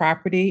nobody's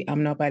property.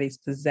 I'm nobody's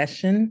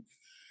possession.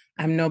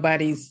 I'm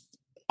nobody's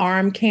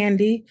arm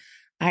candy.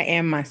 I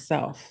am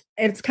myself.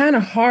 It's kind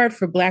of hard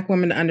for Black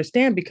women to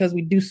understand because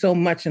we do so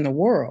much in the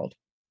world.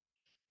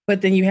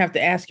 But then you have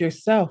to ask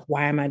yourself,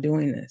 why am I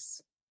doing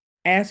this?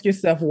 Ask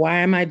yourself, why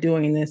am I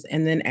doing this?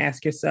 And then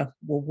ask yourself,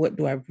 well, what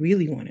do I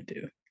really want to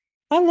do?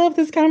 I love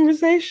this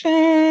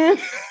conversation.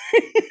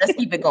 Let's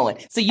keep it going.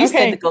 So you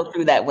said to go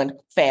through that one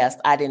fast.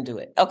 I didn't do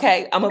it.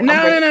 Okay.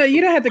 No. You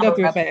don't have to go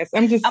through it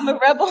fast. I'm a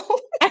rebel.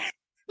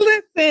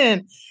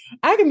 Listen,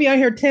 I can be on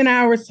here 10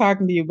 hours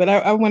talking to you, but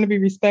I want to be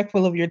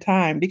respectful of your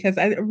time, because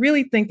I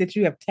really think that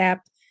you have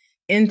tapped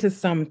into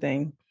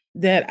something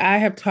that I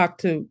have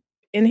talked to.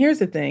 And here's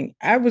the thing.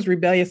 I was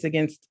rebellious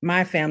against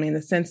my family in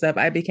the sense of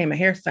I became a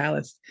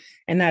hairstylist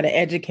and not an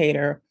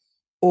educator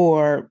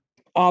or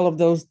all of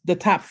those, the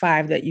top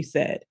 5 that you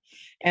said.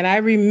 And I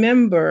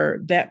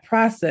remember that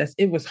process.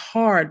 It was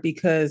hard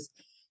because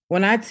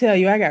when I tell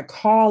you, I got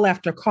call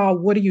after call,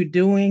 what are you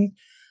doing?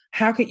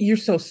 You're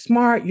so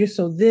smart. You're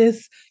so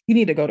this, you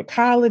need to go to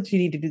college. You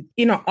need to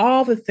do,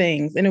 all the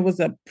things. And it was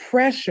a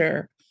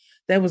pressure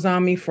that was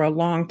on me for a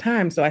long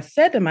time. So I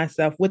said to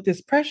myself, with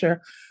this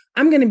pressure,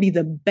 I'm going to be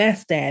the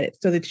best at it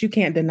so that you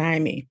can't deny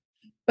me.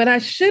 But I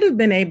should have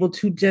been able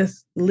to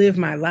just live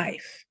my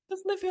life.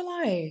 Just live your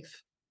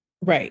life.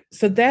 Right.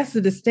 So that's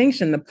the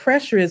distinction. The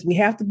pressure is we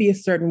have to be a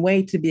certain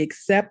way to be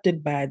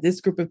accepted by this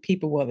group of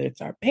people, whether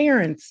it's our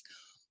parents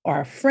or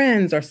our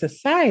friends or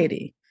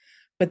society.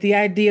 But the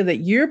idea that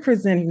you're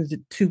presenting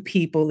to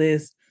people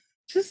is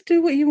just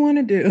do what you want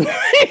to do.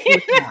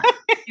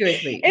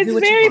 Seriously, it's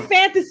very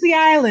Fantasy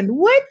Island.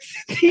 What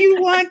do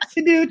you want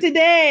to do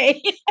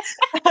today?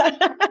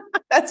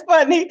 That's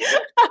funny.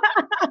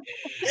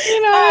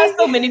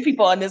 So many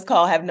people on this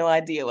call have no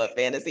idea what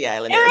Fantasy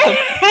Island is.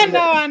 So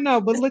I know,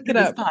 but look it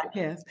up.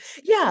 Podcast.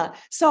 Yeah.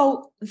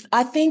 So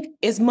I think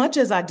as much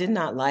as I did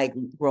not like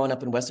growing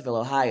up in Westerville,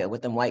 Ohio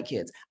with them white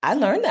kids, I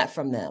learned that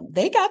from them.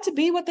 They got to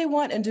be what they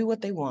want and do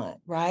what they want,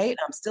 right?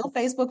 I'm still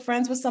Facebook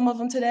friends with some of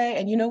them today.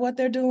 And you know what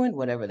they're doing?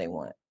 Whatever they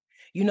want.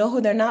 You know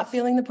who they're not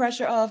feeling the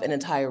pressure of? An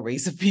entire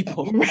race of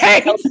people.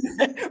 Right.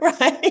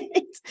 Right.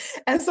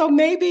 And so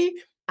maybe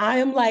I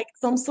am like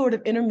some sort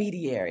of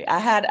intermediary. I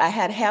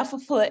had half a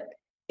foot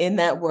in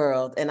that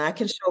world, and I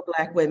can show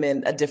Black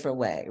women a different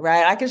way,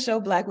 right? I can show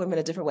Black women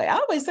a different way. I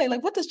always say,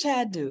 like, what does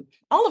Chad do?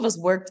 All of us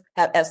worked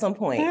at some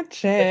point. Not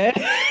Chad.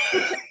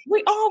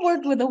 We all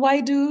worked with a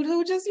white dude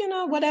who just,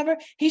 whatever.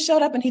 He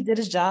showed up and he did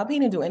his job. He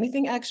didn't do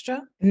anything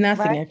extra.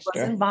 Nothing extra. He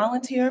wasn't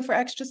volunteering for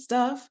extra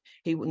stuff.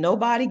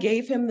 Nobody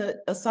gave him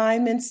the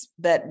assignments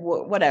that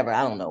whatever,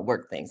 I don't know,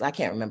 work things. I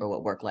can't remember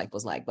what work life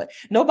was like, but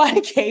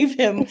nobody gave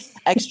him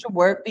extra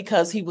work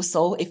because he was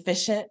so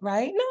efficient,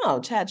 right? No,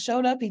 Chad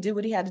showed up, he did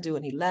what he had to do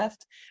and he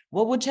left.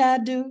 What would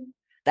Chad do?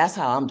 That's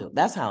how I'm doing.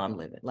 That's how I'm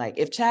living. Like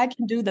if Chad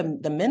can do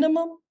the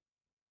minimum,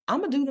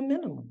 I'm gonna do the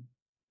minimum.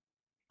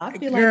 I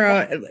feel Girl,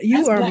 like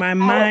you are my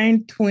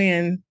mind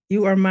twin.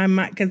 You are my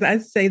mind, because I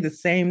say the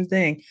same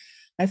thing.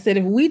 I said,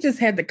 if we just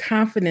had the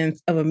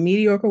confidence of a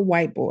mediocre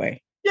white boy,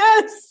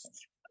 yes,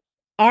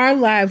 our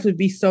lives would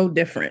be so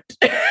different.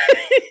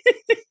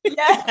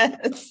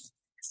 Yes,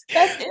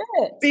 that's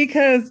it.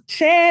 Because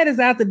Chad is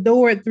out the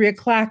door at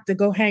 3:00 to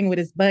go hang with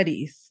his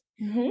buddies.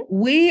 Mm-hmm.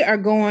 We are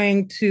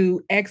going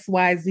to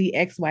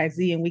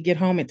XYZ, and we get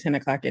home at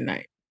 10:00 at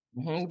night.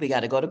 Mm-hmm. We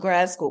got to go to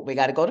grad school. We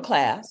got to go to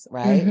class,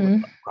 right?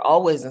 Mm-hmm. We're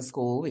always in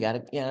school. We got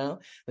to,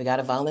 we got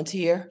to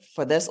volunteer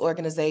for this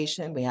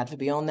organization. We have to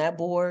be on that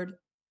board.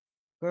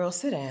 Girl,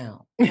 sit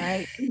down,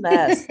 right?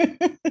 Less.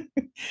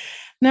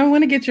 Now, I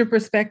want to get your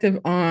perspective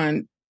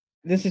on,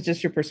 this is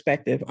just your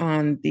perspective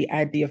on the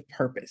idea of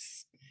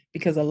purpose,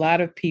 because a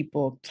lot of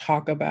people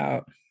talk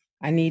about,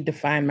 I need to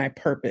find my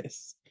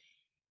purpose.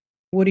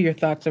 What are your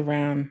thoughts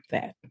around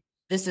that?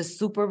 This is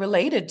super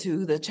related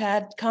to the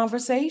Chad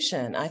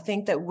conversation. I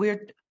think that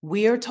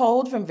we're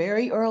told from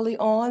very early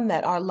on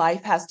that our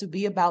life has to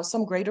be about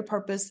some greater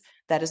purpose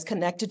that is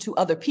connected to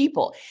other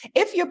people.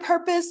 If your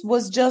purpose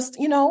was just,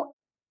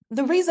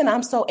 the reason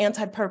I'm so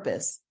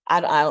anti-purpose,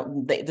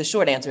 the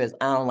short answer is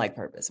I don't like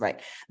purpose,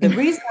 right? The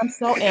reason I'm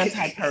so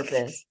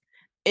anti-purpose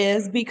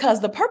is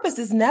because the purpose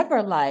is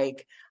never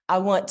like,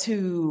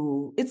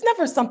 it's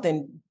never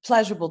something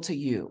pleasurable to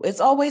you. It's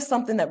always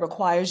something that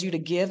requires you to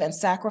give and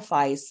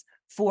sacrifice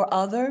for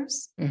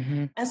others.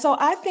 Mm-hmm. And so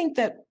I think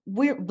that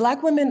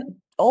Black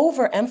women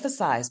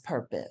overemphasize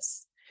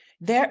purpose.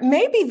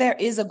 Maybe there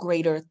is a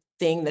greater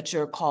thing that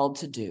you're called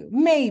to do.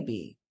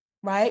 Maybe,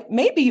 right?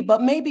 Maybe you've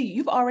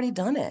already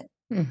done it,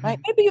 mm-hmm. right?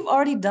 Maybe you've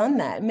already done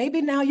that. Maybe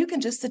now you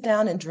can just sit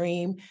down and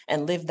dream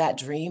and live that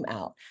dream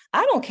out.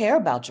 I don't care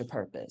about your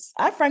purpose.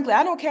 I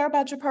don't care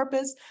about your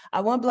purpose.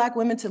 I want Black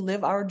women to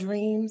live our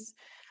dreams.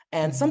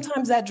 And mm-hmm.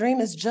 sometimes that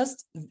dream is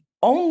just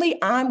only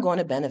I'm going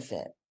to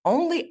benefit.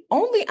 Only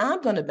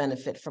I'm going to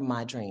benefit from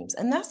my dreams.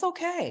 And that's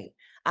okay.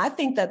 I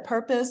think that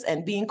purpose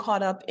and being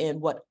caught up in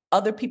what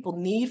other people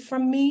need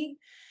from me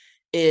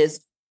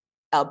is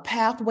a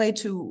pathway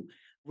to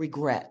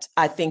regret.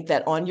 I think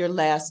that on your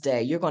last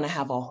day, you're going to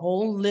have a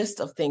whole list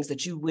of things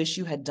that you wish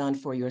you had done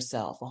for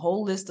yourself, a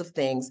whole list of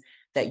things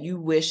that you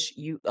wish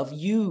you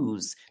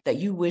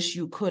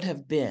could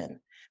have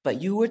been. But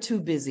you were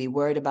too busy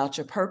worried about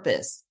your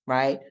purpose,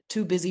 right?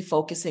 Too busy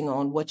focusing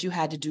on what you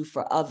had to do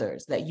for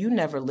others, that you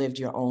never lived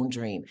your own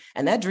dream.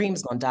 And that dream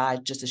is going to die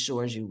just as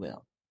sure as you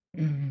will.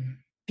 Mm-hmm.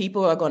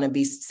 People are going to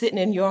be sitting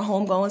in your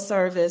homegoing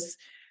service,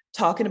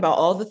 talking about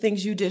all the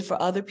things you did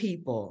for other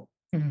people,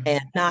 mm-hmm.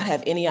 and not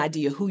have any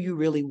idea who you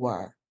really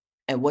were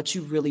and what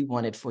you really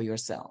wanted for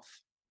yourself.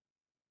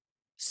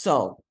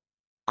 So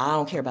I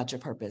don't care about your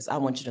purpose. I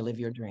want you to live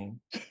your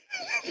dream.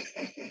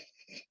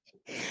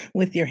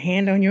 With your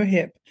hand on your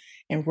hip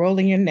and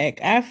rolling your neck.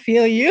 I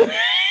feel you.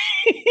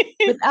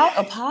 Without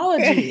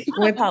apology.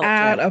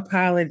 Without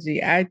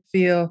apology. I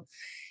feel,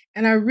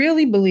 and I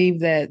really believe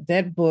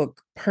that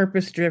book,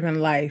 Purpose Driven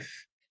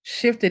Life,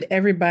 shifted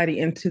everybody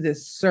into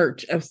this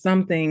search of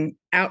something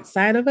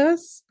outside of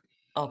us.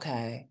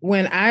 Okay.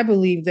 When I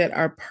believe that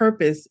our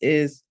purpose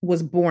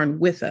was born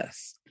with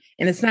us.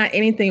 And it's not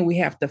anything we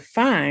have to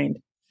find.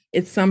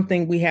 It's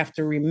something we have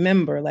to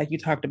remember, like you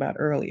talked about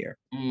earlier.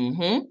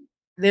 Mm-hmm.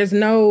 There's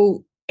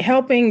no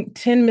helping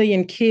 10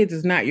 million kids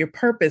is not your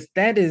purpose.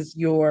 That is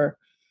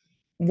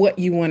what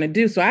you want to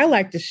do. So I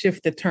like to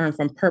shift the term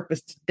from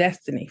purpose to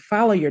destiny.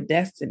 Follow your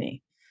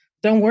destiny.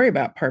 Don't worry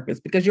about purpose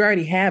because you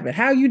already have it.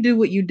 How you do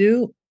what you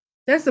do,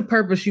 that's the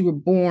purpose you were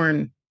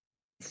born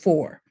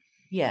for.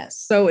 Yes.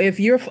 So if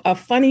you're a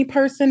funny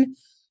person,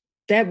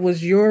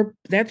 that's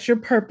your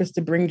purpose,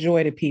 to bring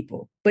joy to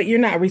people, but you're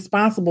not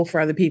responsible for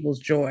other people's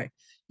joy.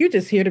 You're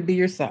just here to be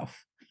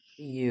yourself.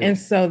 And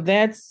so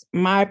that's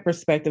my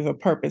perspective of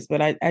purpose.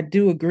 But I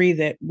do agree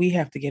that we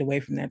have to get away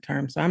from that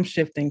term. So I'm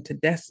shifting to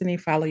destiny.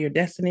 Follow your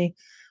destiny,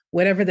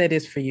 whatever that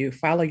is for you.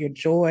 Follow your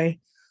joy,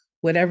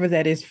 whatever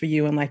that is for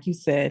you. And like you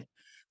said,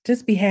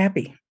 just be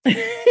happy.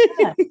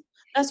 Yeah,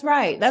 that's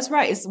right. That's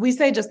right. We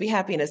say just be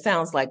happy, and it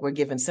sounds like we're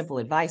giving simple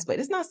advice, but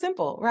it's not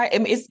simple, right? I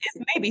mean, it's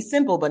maybe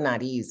simple, but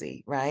not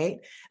easy, right?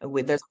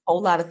 There's a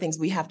whole lot of things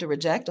we have to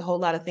reject, a whole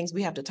lot of things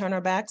we have to turn our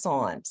backs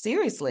on,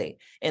 seriously,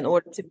 in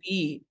order to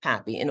be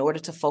happy, in order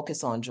to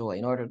focus on joy,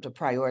 in order to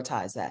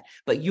prioritize that.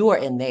 But you are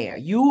in there.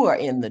 You are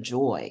in the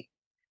joy.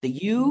 The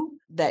you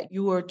that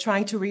you are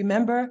trying to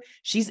remember,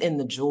 she's in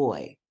the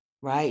joy.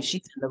 Right?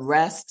 She's in the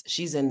rest.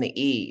 She's in the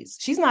ease.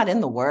 She's not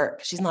in the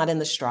work. She's not in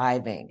the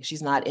striving.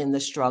 She's not in the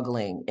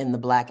struggling, in the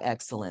Black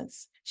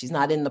excellence. She's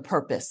not in the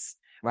purpose,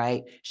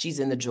 right? She's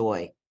in the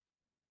joy.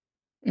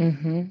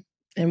 Mm-hmm.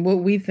 And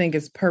what we think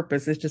is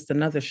purpose is just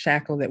another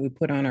shackle that we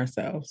put on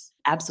ourselves.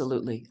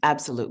 Absolutely.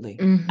 Absolutely.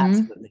 Mm-hmm.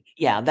 Absolutely.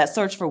 Yeah. That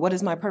search for what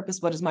is my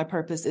purpose? What is my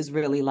purpose is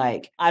really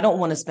like, I don't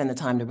want to spend the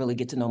time to really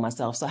get to know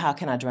myself. So how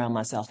can I drown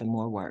myself in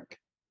more work?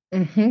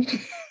 Mm-hmm.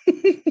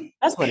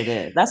 That's what it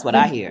is. That's what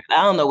I hear.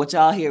 I don't know what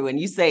y'all hear when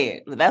you say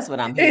it, but that's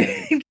what I'm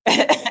hearing.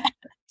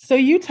 So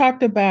you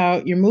talked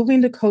about you're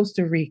moving to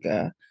Costa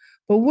Rica,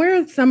 but where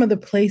are some of the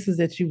places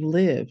that you've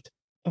lived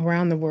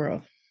around the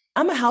world?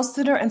 I'm a house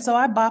sitter, and so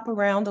I bop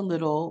around a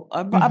little.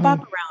 I bop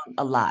around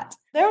a lot.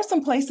 There are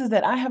some places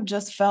that I have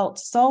just felt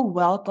so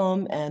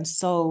welcome and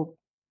so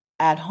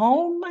at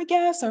home, I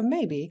guess, or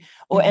maybe,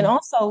 and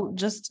also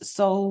just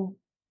so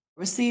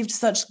received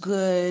such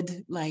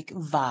good like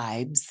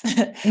vibes.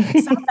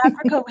 South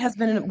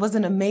Africa was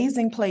an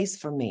amazing place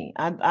for me.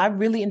 I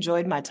really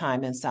enjoyed my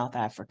time in South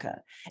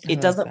Africa.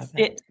 It doesn't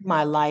fit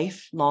my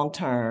life long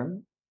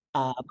term,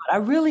 but I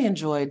really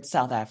enjoyed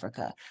South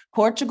Africa.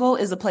 Portugal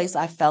is a place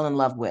I fell in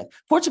love with.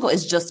 Portugal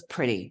is just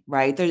pretty,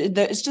 right?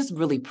 It's just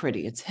really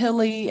pretty. It's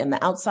hilly, and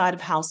the outside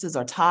of houses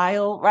are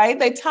tile, right?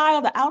 They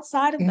tile the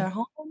outside of their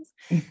homes.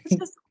 It's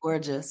just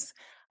gorgeous.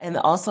 And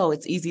also,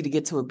 it's easy to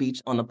get to a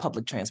beach on a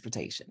public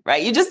transportation,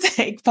 right? You just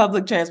take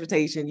public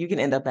transportation, you can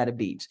end up at a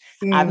beach.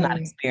 I've not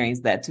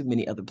experienced that too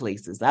many other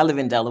places. I live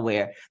in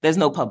Delaware. There's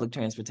no public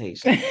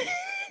transportation.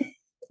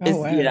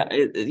 Wow.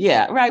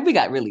 Yeah, right. We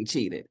got really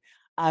cheated.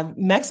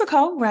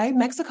 Mexico, right?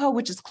 Mexico,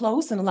 which is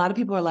close. And a lot of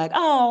people are like,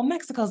 oh,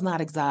 Mexico's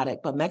not exotic.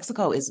 But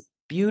Mexico is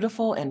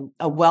beautiful and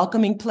a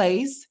welcoming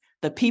place.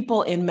 The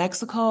people in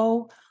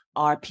Mexico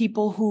are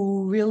people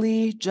who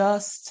really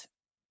just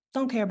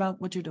don't care about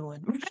what you're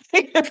doing.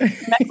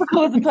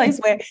 Mexico is a place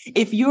where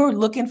if you're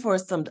looking for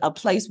a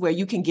place where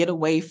you can get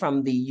away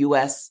from the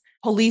U.S.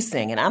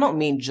 policing, and I don't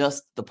mean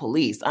just the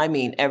police, I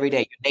mean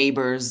everyday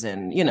neighbors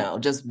and,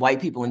 just white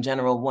people in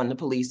general wanting to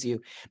police you.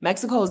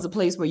 Mexico is a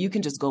place where you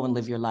can just go and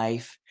live your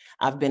life.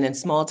 I've been in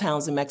small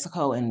towns in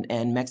Mexico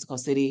and Mexico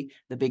City,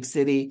 the big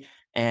city,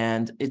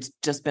 and it's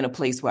just been a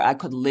place where I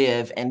could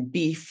live and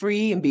be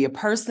free and be a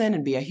person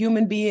and be a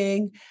human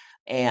being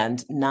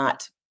and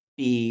not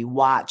be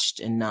watched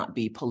and not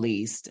be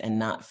policed and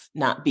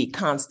not be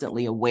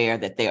constantly aware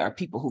that there are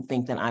people who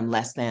think that I'm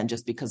less than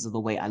just because of the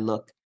way I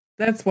look.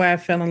 That's why I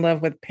fell in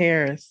love with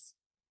Paris,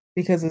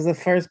 because it was the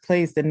first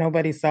place that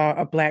nobody saw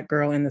a Black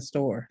girl in the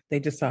store. They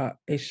just saw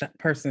a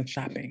person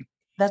shopping.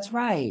 That's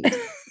right.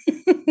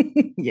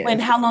 Yes.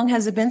 And how long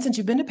has it been since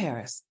you've been to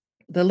Paris?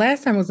 The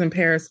last time I was in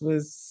Paris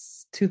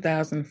was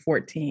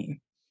 2014,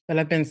 but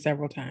I've been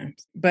several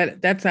times.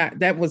 But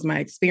that was my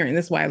experience.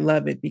 That's why I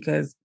love it,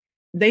 because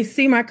they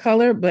see my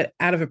color, but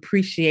out of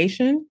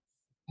appreciation,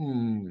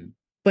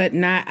 but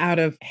not out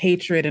of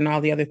hatred and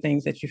all the other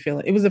things that you feel.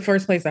 It was the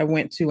first place I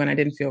went to and I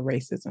didn't feel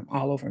racism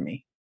all over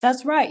me.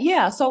 That's right.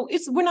 Yeah. So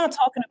we're not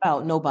talking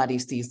about nobody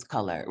sees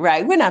color,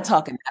 right? We're not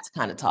talking that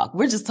kind of talk.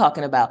 We're just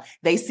talking about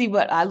they see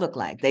what I look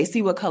like. They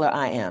see what color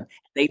I am.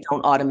 They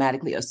don't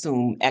automatically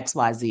assume X,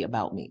 Y, Z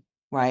about me,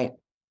 right?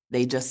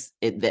 They just,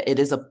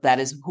 that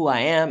is who I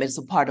am. It's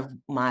a part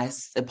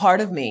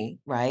of me,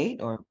 right?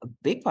 Or a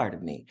big part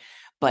of me,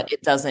 but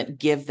it doesn't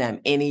give them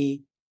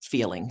any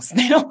feelings.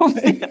 They don't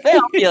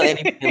feel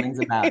any feelings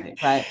about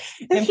it, right?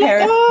 In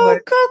Paris,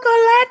 Coco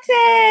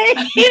Latte.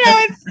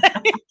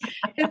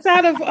 It's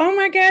out of, oh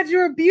my God,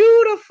 you're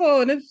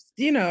beautiful. And it's,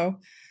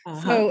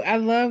 so I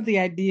love the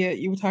idea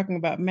you were talking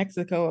about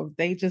Mexico, of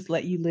they just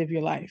let you live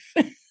your life.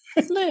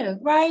 Just live,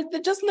 right?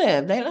 Just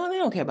live. They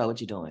don't care about what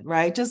you're doing,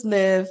 right? Just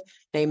live.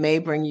 They may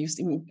bring you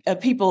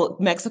people,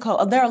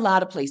 Mexico. There are a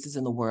lot of places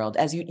in the world,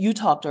 as you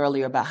talked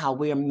earlier about how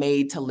we are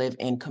made to live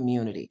in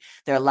community.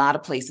 There are a lot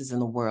of places in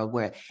the world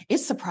where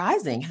it's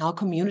surprising how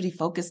community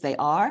focused they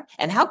are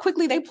and how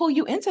quickly they pull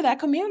you into that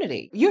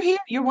community. You're here,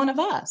 you're one of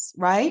us,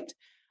 right?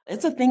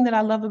 It's a thing that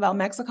I love about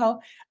Mexico.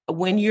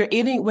 When you're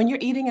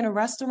eating in a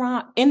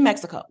restaurant in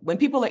Mexico, when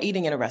people are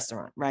eating in a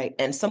restaurant, right?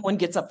 And someone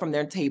gets up from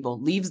their table,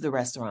 leaves the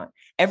restaurant,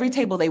 every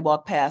table they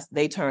walk past,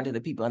 they turn to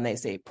the people and they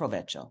say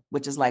provecho,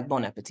 which is like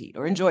bon appetit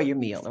or enjoy your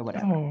meal or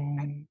whatever.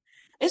 Right?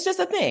 It's just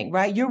a thing,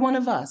 right? You're one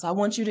of us. I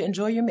want you to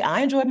enjoy your meal.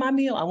 I enjoyed my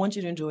meal. I want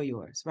you to enjoy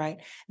yours, right?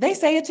 They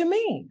say it to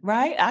me,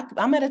 right?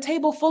 I'm at a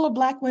table full of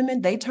Black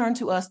women. They turn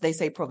to us. They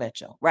say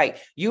provecho, right?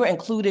 You're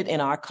included in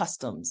our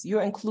customs.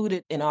 You're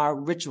included in our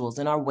rituals,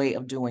 in our way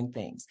of doing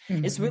things.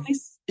 Mm-hmm.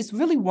 It's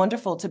really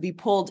wonderful to be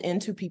pulled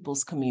into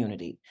people's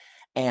community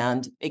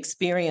and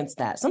experience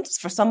that. Sometimes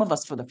for some of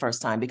us for the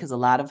first time, because a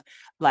lot of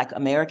Black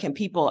American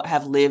people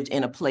have lived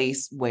in a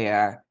place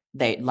where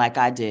they, like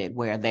I did,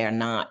 where they're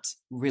not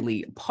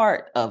really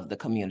part of the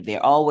community.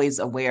 They're always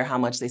aware how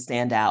much they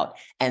stand out.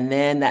 And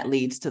then that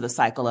leads to the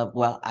cycle of,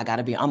 well,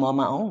 I'm on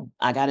my own.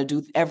 I got to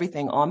do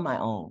everything on my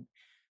own.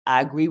 I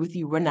agree with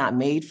you. We're not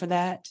made for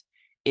that.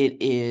 It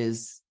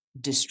is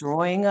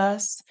destroying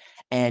us.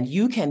 And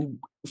you can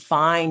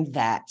find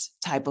that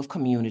type of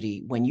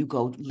community when you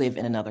go live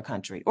in another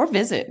country or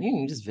visit. You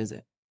can just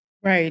visit.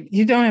 Right.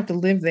 You don't have to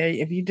live there.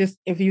 If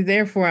you're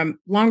there for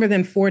longer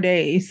than 4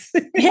 days.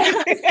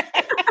 Yeah.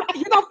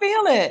 You're going to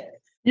feel it.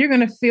 You're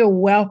going to feel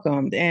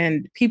welcomed,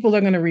 and people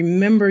are going to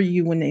remember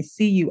you when they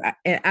see you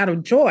out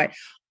of joy.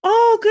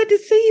 Oh, good to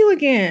see you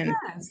again.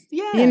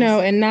 Yes.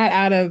 And not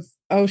out of,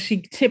 oh,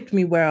 she tipped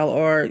me well,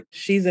 or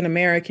she's an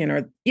American,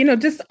 or,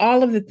 just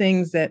all of the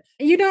things that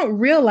you don't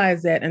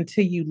realize that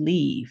until you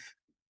leave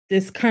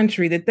this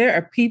country, that there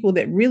are people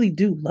that really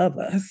do love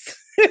us.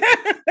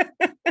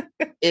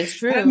 It's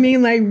true. I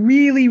mean, like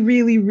really,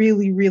 really,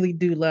 really, really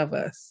do love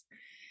us.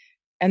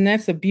 And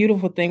that's a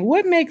beautiful thing.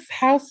 What makes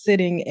house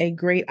sitting a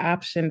great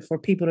option for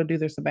people to do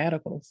their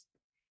sabbaticals?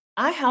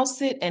 I house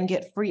sit and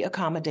get free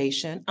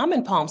accommodation. I'm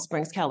in Palm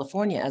Springs,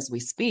 California, as we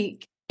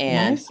speak.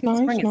 And Palm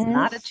Springs is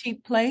not a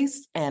cheap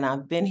place. And I'll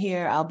be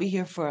here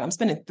I'm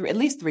spending at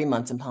least 3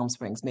 months in Palm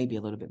Springs, maybe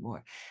a little bit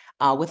more,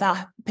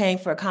 without paying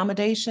for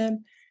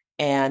accommodation.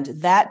 And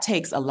that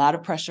takes a lot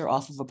of pressure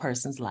off of a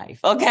person's life.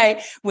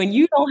 Okay. When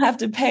you don't have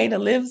to pay to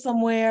live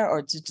somewhere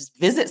or to just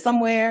visit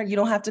somewhere, you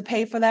don't have to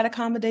pay for that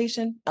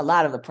accommodation. A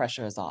lot of the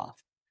pressure is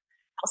off.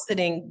 House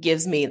sitting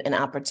gives me an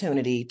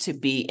opportunity to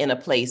be in a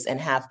place and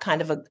have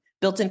kind of a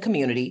built-in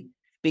community,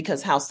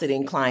 because house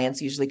sitting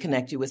clients usually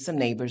connect you with some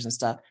neighbors and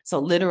stuff. So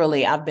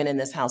literally, I've been in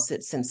this house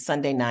sit since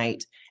Sunday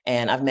night,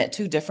 and I've met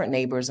 2 different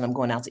neighbors, and I'm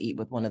going out to eat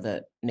with one of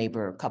the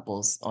neighbor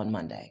couples on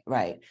Monday,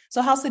 right?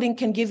 So house sitting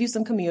can give you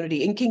some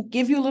community and can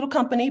give you a little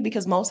company,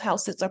 because most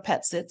house sits are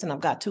pet sits, and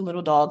I've got 2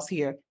 little dogs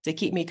here to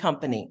keep me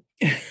company.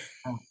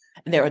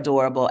 They're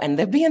adorable, and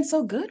they're being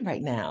so good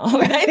right now,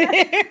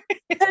 right?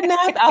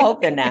 I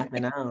hope they're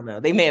napping. I don't know.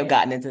 They may have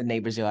gotten into the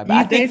neighbor's yard.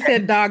 But they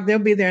said, dog, they'll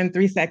be there in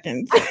 3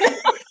 seconds.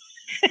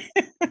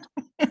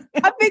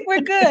 I think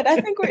we're good. I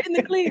think we're in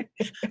the clear,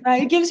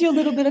 right? It gives you a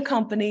little bit of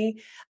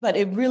company, but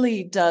it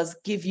really does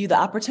give you the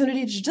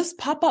opportunity to just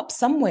pop up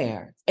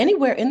somewhere,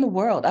 anywhere in the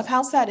world. I've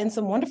house sat in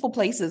some wonderful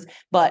places,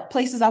 but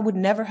places I would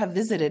never have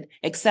visited,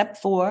 except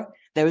for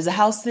there was a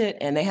house sit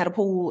and they had a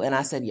pool, and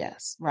I said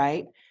yes,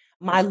 right?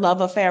 My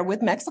love affair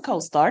with Mexico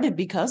started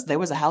because there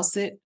was a house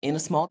sit in a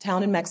small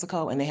town in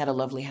Mexico, and they had a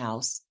lovely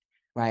house,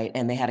 right?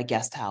 And they had a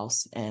guest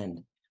house.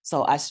 And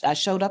so I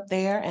showed up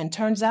there, and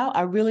turns out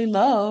I really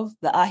love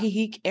the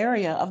Ajijic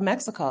area of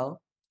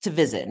Mexico to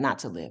visit, not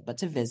to live, but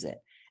to visit.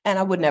 And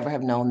I would never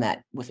have known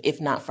that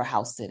if not for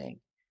house sitting.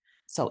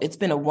 So it's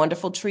been a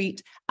wonderful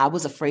treat. I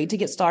was afraid to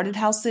get started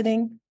house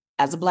sitting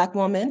as a Black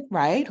woman,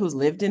 right? Who's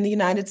lived in the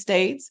United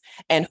States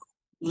and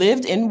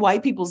lived in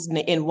white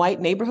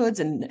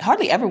neighborhoods and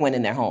hardly ever went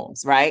in their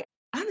homes, right?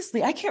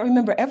 Honestly, I can't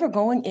remember ever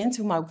going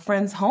into my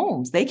friends'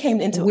 homes. They came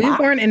into We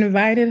weren't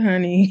invited,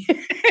 honey.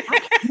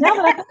 Now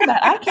that I think about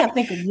it, I can't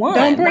think of one.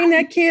 Don't bring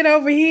that kid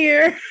over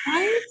here.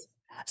 Right?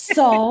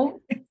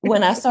 So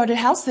when I started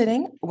house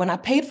sitting, when I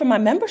paid for my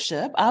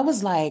membership, I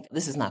was like,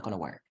 this is not going to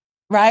work.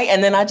 Right.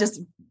 And then I just,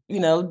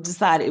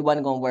 decided it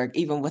wasn't going to work,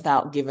 even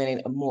without giving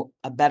it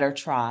a better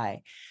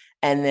try.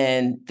 And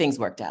then things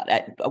worked out.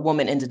 A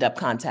woman ended up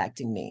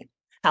contacting me.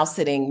 House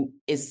sitting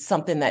is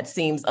something that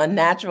seems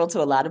unnatural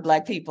to a lot of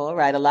Black people,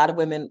 right? A lot of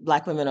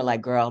Black women are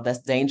like, girl, that's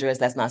dangerous.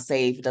 That's not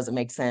safe. It doesn't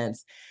make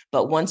sense.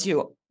 But once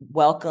you're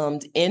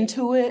welcomed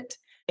into it,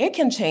 it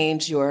can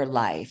change your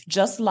life.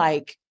 Just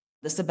like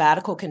the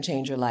sabbatical can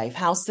change your life.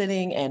 House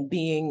sitting and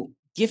being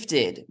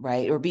gifted,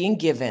 right? Or being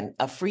given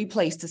a free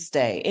place to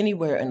stay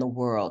anywhere in the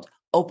world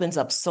opens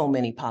up so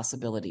many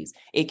possibilities.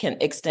 It can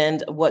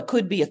extend what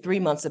could be a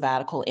 3-month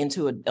sabbatical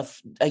into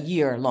a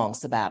year-long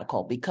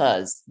sabbatical,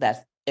 because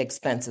that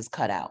expense is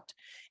cut out.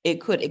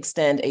 It could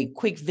extend a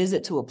quick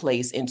visit to a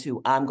place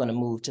into, I'm going to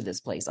move to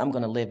this place. I'm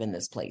going to live in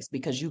this place,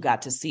 because you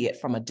got to see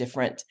it from a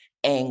different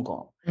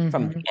angle,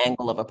 from the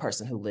angle of a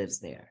person who lives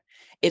there.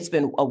 It's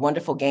been a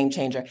wonderful game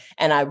changer.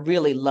 And I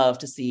really love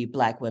to see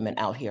Black women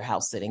out here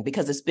house sitting,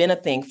 because it's been a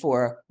thing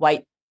for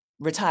white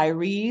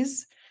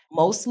retirees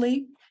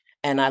mostly.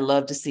 And I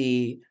love to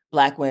see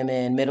Black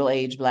women,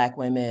 middle-aged Black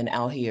women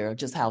out here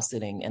just house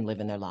sitting and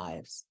living their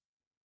lives.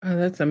 Oh,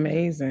 that's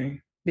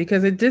amazing.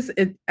 Because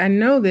I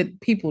know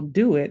that people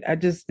do it. I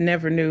just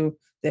never knew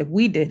that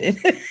we did it.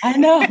 I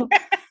know.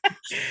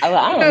 I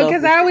don't know.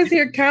 Because I always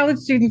hear college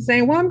students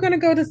saying, well, I'm going to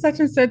go to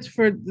such and such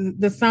for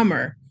the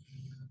summer.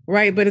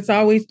 Right. But it's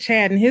always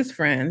Chad and his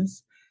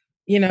friends.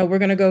 we're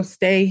going to go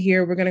stay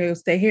here. We're going to go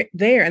stay here,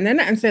 there. And they're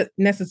not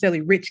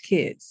necessarily rich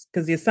kids,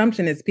 because the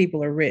assumption is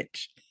people are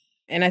rich.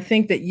 And I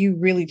think that you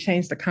really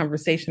changed the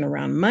conversation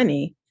around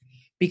money,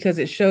 because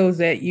it shows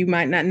that you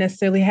might not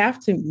necessarily have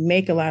to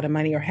make a lot of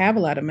money or have a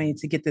lot of money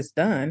to get this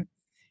done.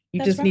 You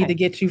That's just need to right.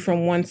 get you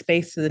from one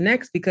space to the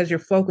next, because your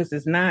focus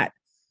is not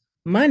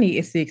money,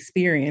 it's the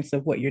experience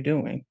of what you're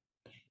doing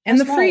and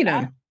the That's right.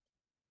 freedom.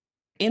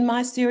 In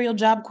my serial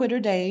job quitter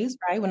days,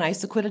 right, when I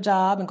used to quit a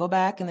job and go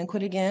back and then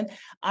quit again,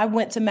 I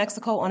went to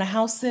Mexico on a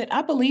house sit.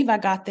 I believe I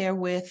got there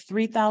with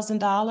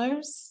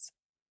 $3,000,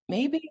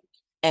 maybe.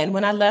 And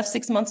when I left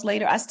 6 months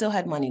later, I still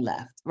had money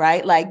left,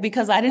 right? Like,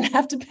 because I didn't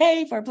have to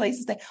pay for a place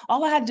to stay.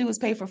 All I had to do was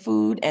pay for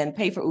food and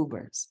pay for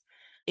Ubers.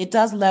 It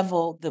does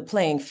level the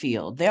playing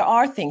field. There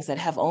are things that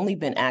have only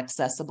been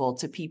accessible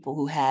to people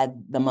who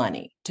had the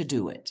money to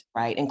do it,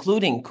 right?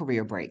 Including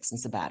career breaks and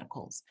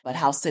sabbaticals. But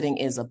house sitting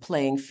is a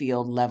playing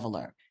field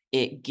leveler.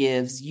 It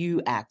gives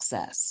you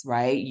access,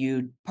 right?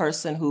 You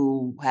person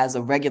who has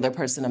a regular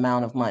person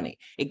amount of money.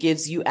 It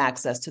gives you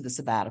access to the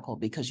sabbatical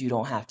because you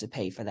don't have to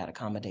pay for that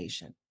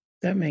accommodation.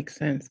 That makes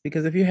sense,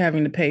 because if you're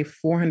having to pay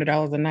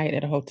 $400 a night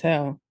at a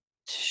hotel,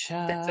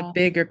 that's a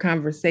bigger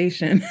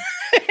conversation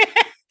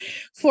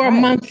for a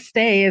month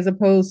stay, as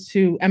opposed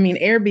to, I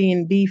mean,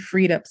 Airbnb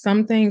freed up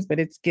some things, but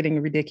it's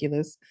getting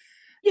ridiculous.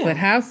 Yeah. But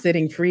house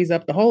sitting frees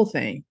up the whole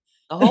thing.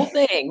 The whole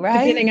thing,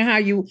 right? Depending on how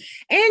you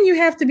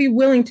have to be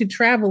willing to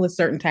travel a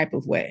certain type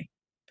of way.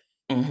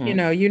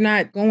 Mm-hmm. You're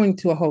not going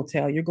to a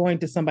hotel, you're going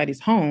to somebody's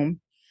home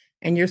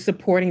and you're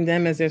supporting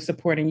them as they're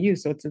supporting you.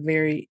 So it's a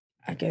very,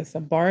 I guess, a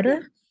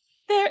barter.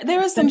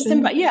 There is some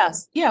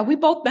yes. Yeah, we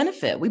both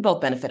benefit.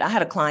 I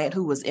had a client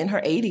who was in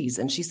her 80s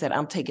and she said,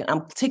 I'm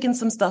taking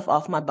some stuff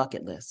off my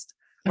bucket list.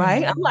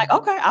 Right. I'm like,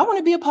 okay, I want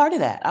to be a part of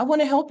that. I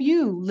want to help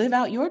you live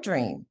out your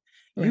dream.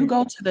 Right.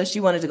 She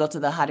wanted to go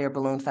to the Hot Air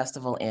Balloon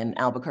Festival in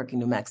Albuquerque,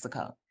 New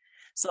Mexico.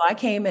 So I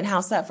came and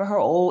house sat for her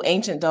old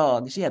ancient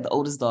dog. She had the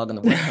oldest dog in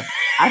the world.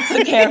 I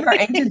took care of her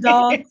ancient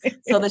dog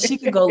so that she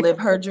could go live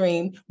her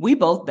dream. We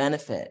both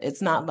benefit.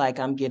 It's not like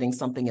I'm getting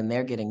something and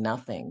they're getting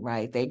nothing,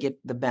 right? They get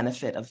the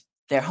benefit of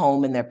their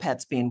home and their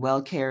pets being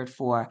well cared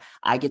for.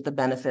 I get the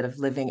benefit of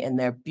living in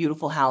their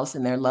beautiful house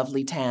in their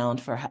lovely town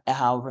for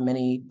however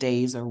many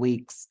days or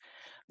weeks.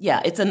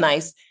 Yeah,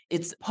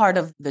 it's part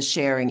of the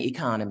sharing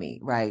economy,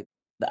 right?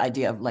 The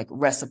idea of like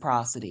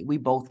reciprocity. We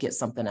both get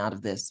something out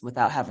of this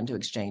without having to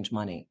exchange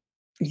money.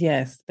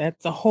 Yes,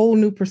 that's a whole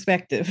new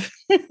perspective,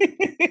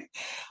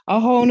 a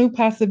whole new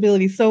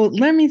possibility. So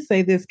let me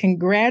say this.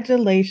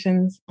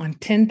 Congratulations on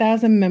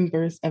 10,000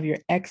 members of your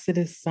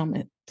Exodus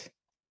Summit.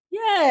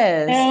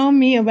 Yes. Tell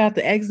me about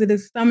the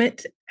Exodus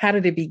Summit. How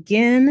did it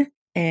begin?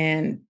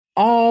 And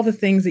all the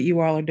things that you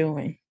all are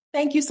doing.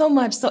 Thank you so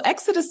much. So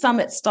Exodus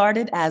Summit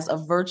started as a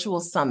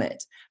virtual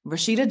summit.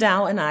 Rashida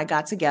Dow and I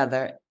got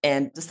together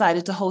and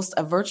decided to host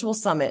a virtual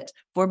summit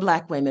for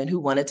Black women who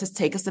wanted to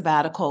take a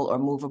sabbatical or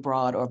move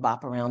abroad or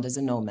bop around as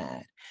a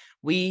nomad.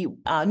 We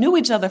knew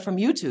each other from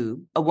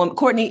YouTube. A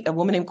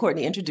woman named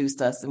Courtney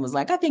introduced us and was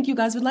like, I think you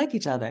guys would like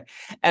each other.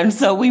 And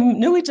so we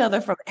knew each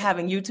other from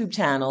having YouTube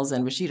channels,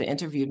 and Rashida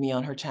interviewed me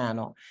on her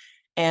channel.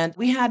 And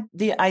we had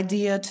the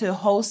idea to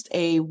host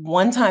a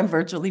one-time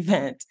virtual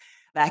event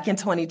back in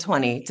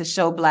 2020 to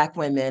show Black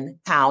women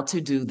how to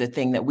do the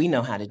thing that we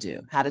know how to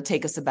do, how to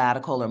take a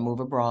sabbatical or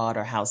move abroad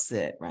or house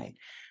sit, right?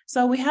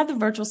 So we had the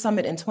virtual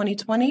summit in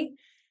 2020.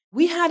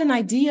 We had an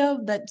idea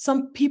that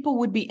some people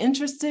would be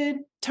interested.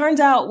 Turns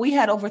out we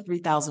had over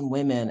 3,000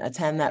 women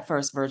attend that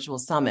first virtual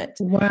summit.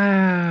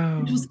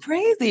 Wow. It was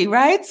crazy,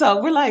 right?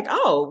 So we're like,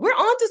 oh, we're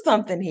onto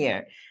something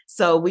here.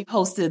 So we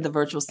hosted the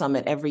virtual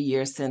summit every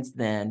year since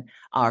then.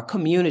 Our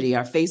community,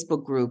 our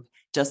Facebook group,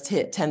 just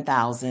hit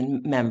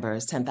 10,000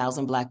 members,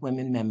 10,000 Black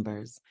women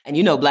members. And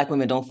Black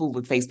women don't fool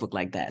with Facebook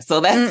like that.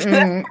 So that's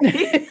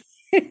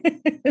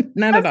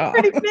not at all.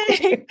 Pretty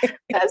big.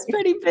 That's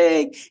pretty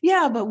big.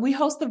 Yeah, but we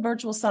host the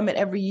virtual summit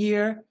every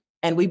year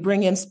and we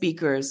bring in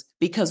speakers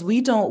because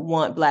we don't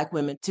want Black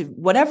women to,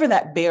 whatever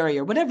that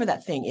barrier, whatever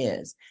that thing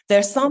is,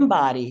 there's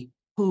somebody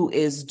who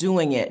is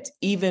doing it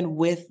even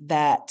with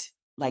that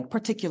like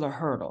particular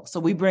hurdle. So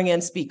we bring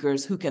in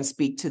speakers who can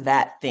speak to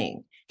that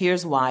thing.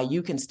 Here's why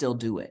you can still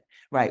do it.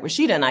 Right.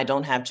 Rashida and I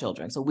don't have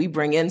children. So we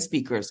bring in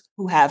speakers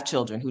who have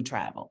children who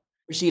travel.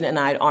 Rashida and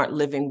I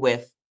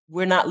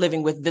we're not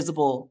living with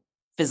visible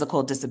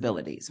physical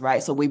disabilities.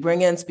 Right. So we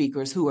bring in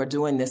speakers who are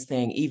doing this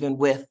thing even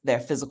with their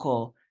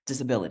physical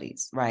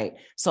disabilities. Right.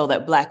 So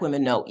that Black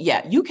women know,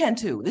 yeah, you can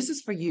too. This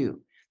is for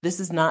you.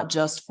 This is not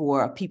just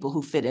for people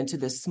who fit into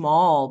this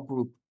small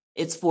group.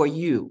 It's for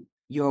you.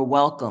 You're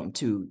welcome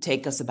to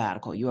take a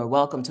sabbatical. You are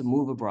welcome to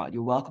move abroad.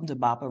 You're welcome to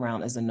bop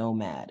around as a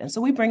nomad. And so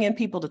we bring in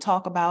people to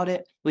talk about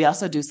it. We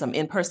also do some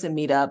in-person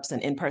meetups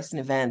and in-person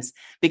events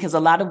because a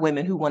lot of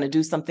women who want to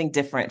do something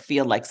different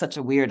feel like such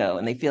a weirdo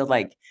and they feel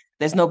like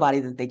there's nobody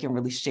that they can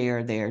really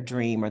share their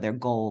dream or their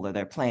goal or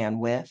their plan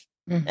with.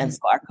 Mm-hmm. And so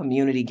our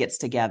community gets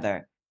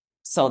together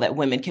so that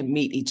women can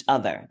meet each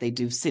other. They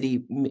do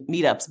city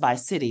meetups by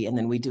city, and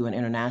then we do an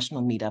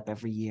international meetup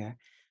every year.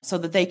 so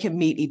that they can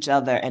meet each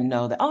other and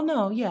know that, oh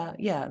no,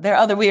 yeah, there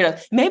are other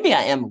weirdos. Maybe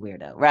I am a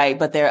weirdo, right?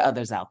 But there are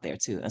others out there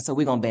too. And so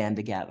we're going to band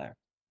together.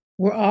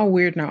 We're all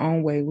weird in our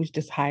own way. We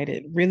just hide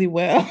it really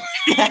well.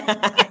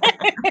 That's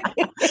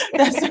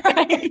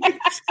right.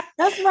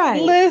 That's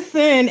right.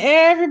 Listen,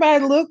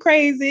 everybody's a little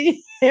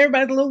crazy.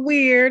 Everybody's a little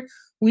weird.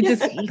 We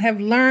just have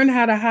learned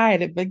how to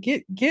hide it. But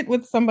get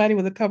with somebody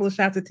with a couple of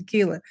shots of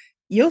tequila.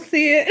 You'll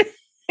see it.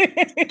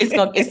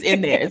 It's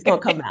in there. It's gonna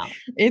come out.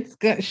 It's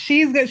good.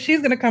 She's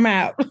gonna come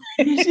out.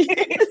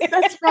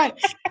 That's right.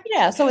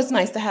 Yeah. So it's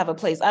nice to have a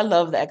place. I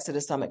love the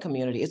Exodus Summit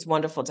community. It's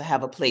wonderful to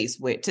have a place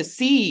where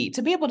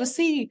to be able to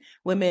see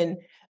women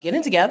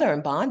getting together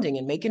and bonding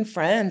and making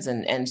friends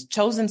and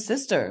chosen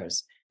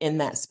sisters in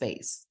that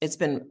space. It's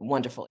been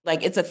wonderful.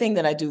 Like, it's a thing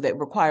that I do that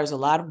requires a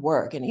lot of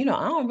work. And, I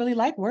don't really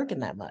like working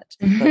that much.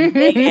 But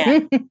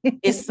man,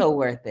 it's so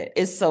worth it.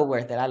 It's so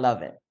worth it. I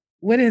love it.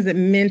 What has it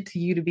meant to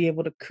you to be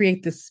able to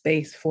create this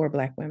space for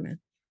Black women?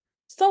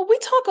 So we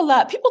talk a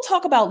lot. People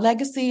talk about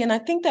legacy, and I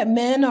think that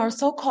men are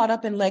so caught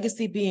up in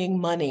legacy being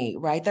money,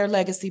 right? Their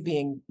legacy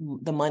being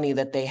the money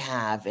that they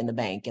have in the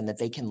bank and that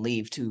they can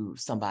leave to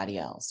somebody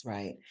else,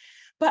 right?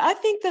 But I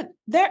think that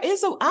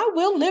I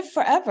will live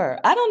forever.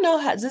 I don't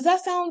know does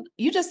that sound,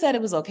 you just said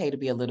it was okay to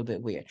be a little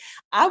bit weird.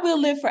 I will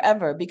live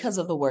forever because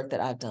of the work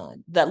that I've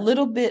done,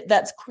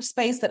 that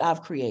space that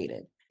I've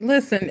created.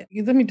 Listen,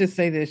 let me just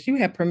say this. You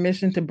have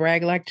permission to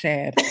brag like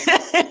Chad.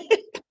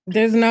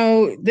 There's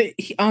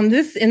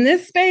in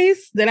this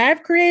space that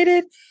I've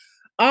created,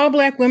 all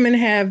Black women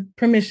have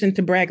permission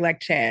to brag like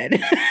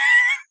Chad.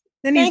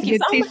 That needs to be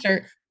a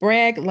t-shirt.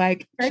 Brag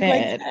like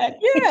Chad.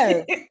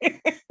 Yes.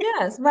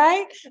 Yes,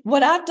 right?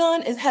 What I've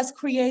done has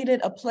created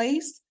a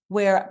place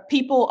where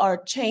people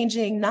are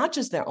changing not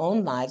just their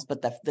own lives,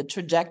 but the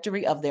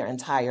trajectory of their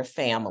entire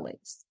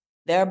families.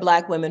 There are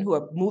Black women who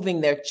are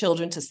moving their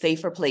children to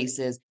safer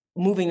places,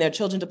 moving their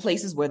children to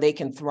places where they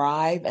can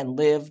thrive and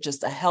live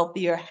just a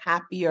healthier,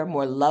 happier,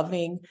 more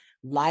loving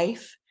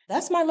life.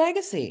 That's my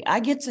legacy.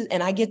 I get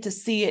to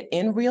see it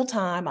in real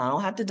time. I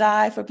don't have to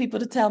die for people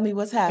to tell me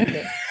what's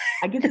happening.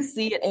 I get to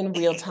see it in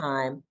real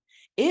time.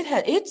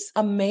 It's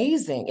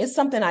amazing. It's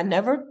something I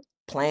never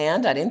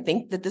planned. I didn't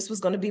think that this was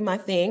going to be my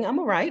thing. I'm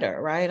a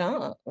writer, right?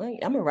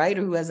 I'm a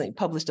writer who hasn't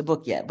published a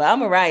book yet, but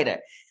I'm a writer.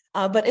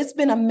 But it's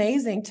been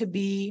amazing to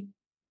be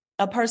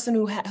a person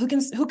who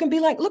can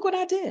be like, look what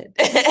I did.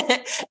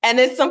 And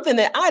it's something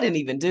that I didn't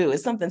even do.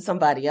 It's something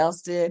somebody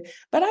else did,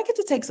 but I get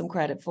to take some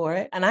credit for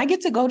it. And I get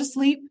to go to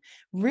sleep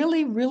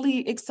really,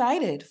 really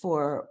excited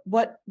for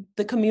what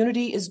the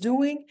community is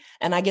doing.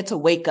 And I get to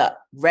wake up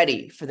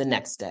ready for the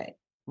next day.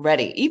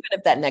 Ready, even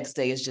if that next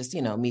day is just,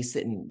 me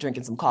sitting,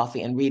 drinking some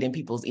coffee and reading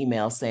people's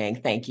emails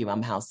saying, thank you,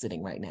 I'm house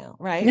sitting right now,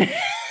 right?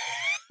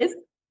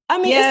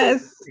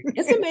 Yes.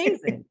 It's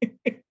amazing.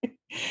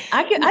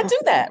 I do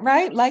that,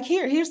 right? Like,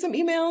 here's some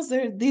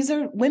emails. These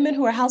are women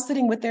who are house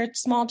sitting with their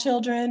small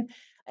children,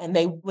 and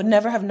they would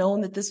never have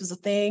known that this was a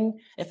thing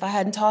if I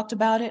hadn't talked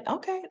about it.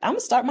 Okay, I'm gonna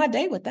start my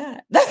day with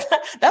that.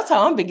 That's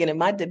how I'm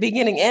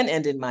beginning and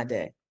ending my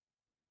day.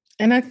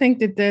 And I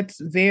think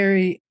that's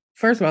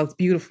first of all, it's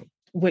beautiful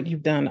what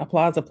you've done.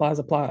 Applause, applause,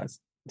 applause.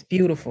 It's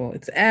beautiful.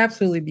 It's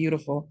absolutely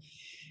beautiful.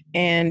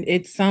 And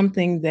it's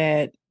something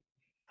that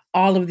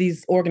all of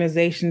these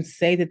organizations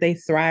say that they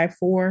thrive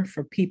for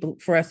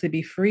us to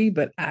be free,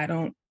 but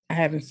I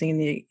haven't seen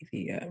the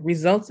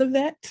results of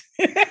that.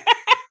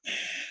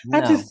 No.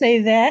 I'll just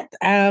say that.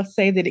 I'll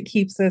say that it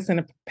keeps us in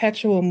a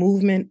perpetual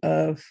movement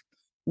of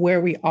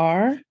where we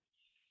are.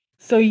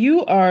 So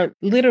you are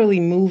literally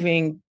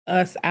moving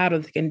us out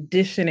of the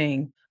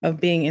conditioning of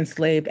being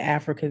enslaved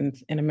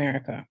Africans in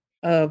America,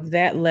 of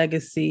that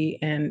legacy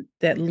and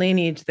that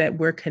lineage that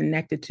we're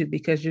connected to,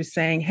 because you're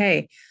saying,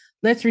 hey,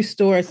 let's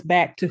restore us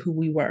back to who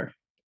we were.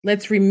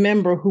 Let's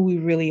remember who we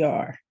really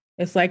are.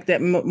 It's like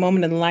that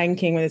moment in The Lion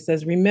King when it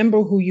says,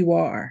 remember who you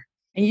are.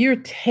 And you're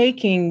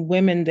taking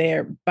women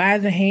there by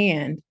the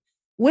hand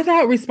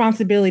without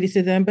responsibility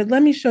to them. But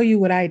let me show you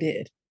what I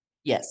did.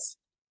 Yes.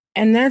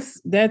 And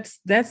that's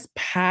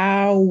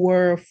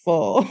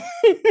powerful.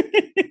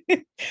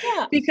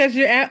 Yeah. Because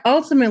you're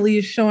ultimately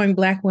showing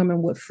Black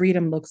women what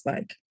freedom looks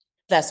like.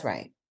 That's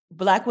right.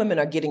 Black women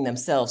are getting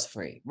themselves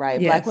free, right?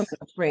 Yes. Black women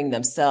are freeing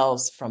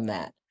themselves from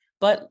that.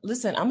 But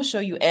listen, I'm going to show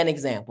you an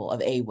example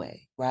of a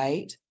way,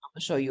 right? I'm going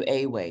to show you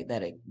a way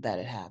that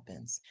it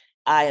happens.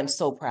 I am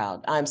so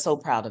proud. I'm so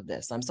proud of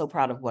this. I'm so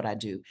proud of what I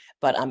do.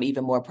 But I'm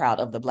even more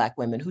proud of the Black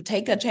women who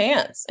take a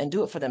chance and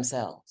do it for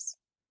themselves.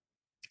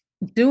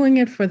 Doing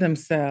it for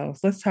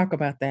themselves. Let's talk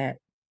about that.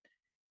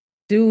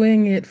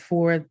 Doing it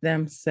for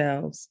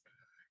themselves.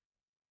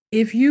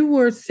 If you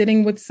were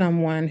sitting with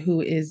someone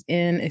who is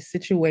in a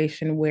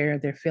situation where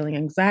they're feeling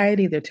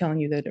anxiety, they're telling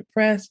you they're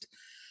depressed,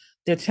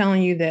 they're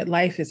telling you that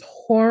life is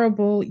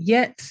horrible,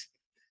 yet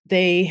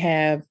they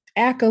have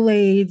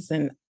accolades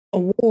and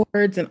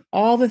awards and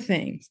all the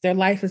things, their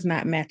life is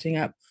not matching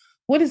up.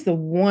 What is the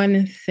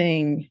one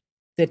thing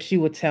that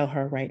you would tell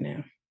her right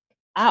now?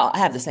 I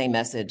have the same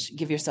message.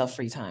 Give yourself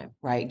free time,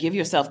 right? Give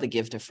yourself the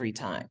gift of free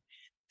time.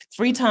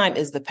 Free time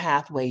is the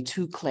pathway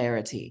to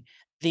clarity.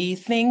 The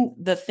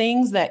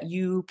things that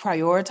you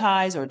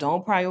prioritize or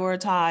don't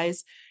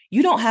prioritize,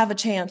 you don't have a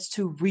chance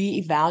to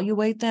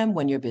reevaluate them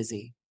when you're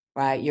busy,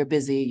 right? You're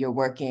busy, you're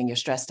working, you're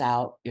stressed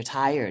out, you're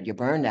tired, you're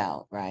burned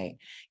out, right?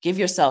 Give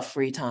yourself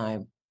free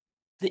time.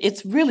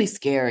 It's really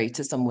scary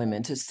to some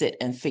women to sit,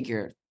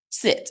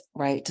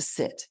 right? To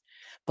sit.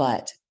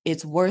 But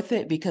it's worth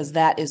it because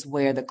that is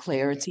where the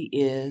clarity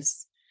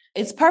is.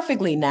 It's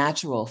perfectly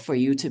natural for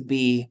you to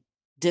be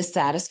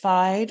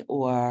dissatisfied,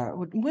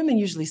 or women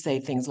usually say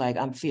things like,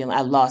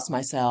 I lost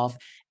myself,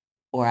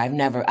 or I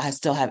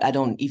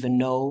don't even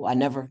know, I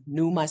never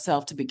knew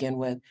myself to begin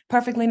with.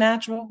 Perfectly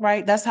natural,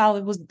 right? That's how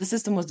the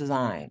system was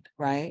designed,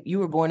 right? You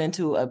were born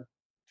into a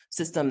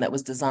system that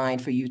was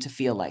designed for you to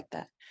feel like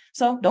that.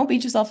 So don't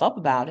beat yourself up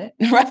about it,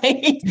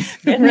 right?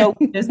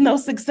 There's no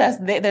success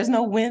there. There's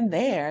no win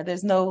there.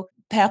 There's no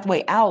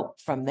pathway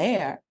out from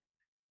there.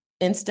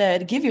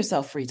 Instead, give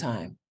yourself free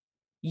time.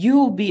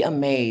 You'll be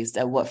amazed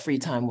at what free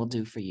time will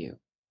do for you,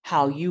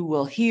 how you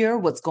will hear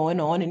what's going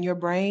on in your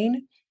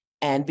brain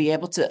and be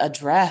able to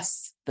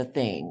address the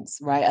things,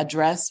 right?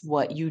 Address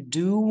what you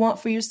do want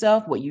for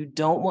yourself, what you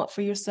don't want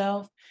for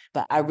yourself.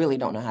 But I really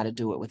don't know how to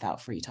do it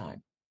without free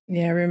time.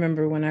 Yeah, I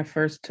remember when I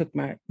first took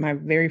my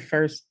very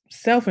first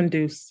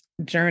self-induced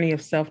journey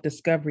of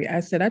self-discovery, I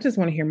said, I just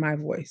want to hear my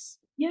voice.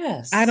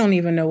 Yes. I don't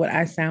even know what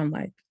I sound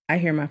like. I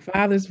hear my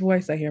father's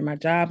voice. I hear my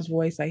job's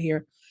voice. I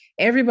hear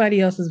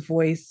everybody else's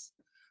voice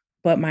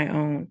but my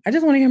own. I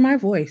just want to hear my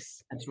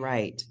voice. That's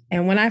right.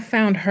 And when I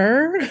found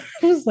her, I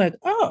was like,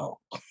 oh,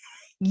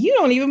 you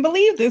don't even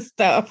believe this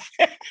stuff.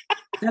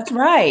 That's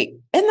right.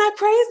 Isn't that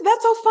crazy?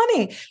 That's so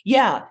funny.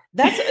 Yeah,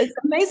 it's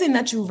amazing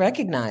that you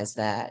recognize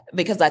that,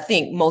 because I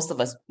think most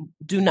of us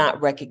do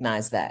not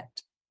recognize that.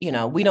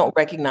 We don't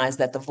recognize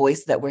that the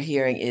voice that we're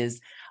hearing is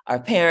our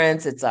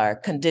parents, it's our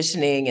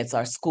conditioning, it's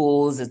our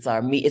schools, it's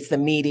the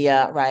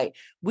media, right?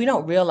 We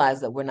don't realize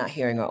that we're not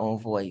hearing our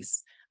own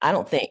voice. I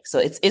don't think so.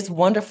 It's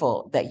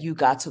wonderful that you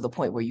got to the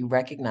point where you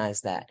recognize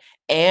that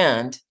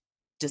and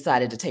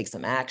decided to take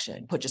some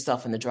action, put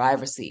yourself in the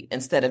driver's seat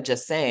instead of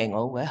just saying,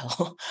 oh,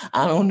 well,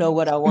 I don't know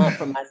what I want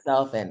for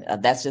myself. And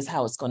that's just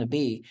how it's going to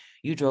be.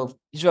 You drove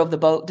the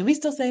boat. Do we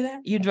still say that?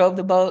 You drove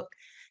the boat.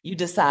 You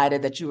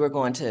decided that you were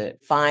going to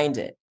find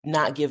it,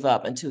 not give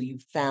up until you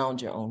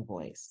found your own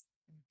voice.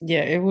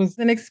 Yeah, it was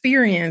an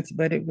experience,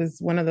 but it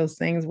was one of those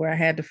things where I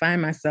had to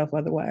find myself.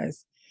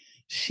 Otherwise,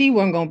 she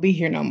wasn't going to be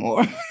here no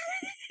more.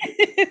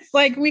 It's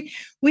like we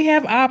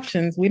have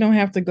options. We don't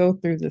have to go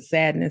through the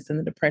sadness and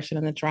the depression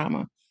and the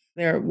trauma.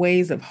 There are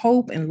ways of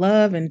hope and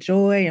love and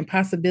joy and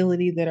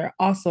possibility that are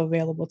also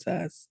available to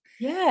us.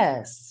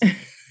 Yes.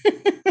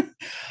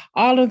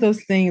 All of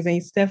those things.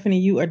 And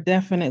Stephanie, you are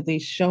definitely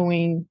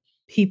showing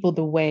people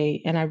the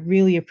way. And I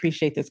really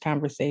appreciate this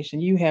conversation.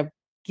 You have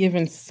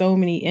given so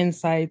many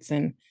insights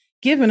and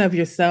given of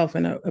yourself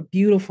in a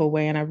beautiful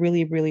way. And I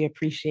really, really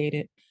appreciate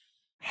it.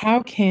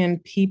 How can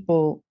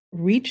people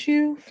reach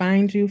you,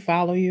 find you,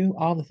 follow you,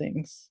 all the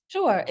things?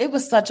 Sure. It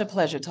was such a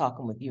pleasure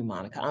talking with you,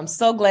 Monica. I'm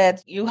so glad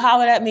you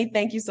hollered at me.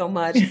 Thank you so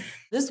much.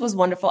 This was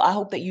wonderful. I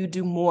hope that you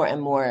do more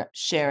and more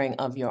sharing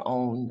of your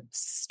own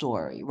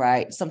story,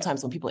 right?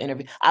 Sometimes when people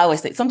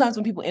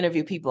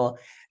interview people,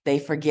 they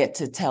forget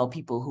to tell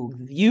people who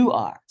you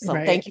are. So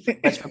Thank you very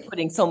much for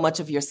putting so much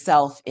of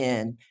yourself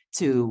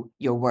into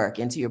your work,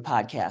 into your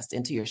podcast,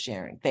 into your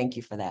sharing. Thank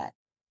you for that.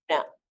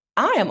 Now,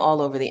 I am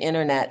all over the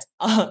internet.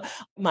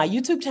 My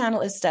YouTube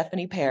channel is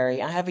Stephanie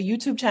Perry. I have a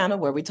YouTube channel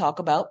where we talk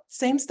about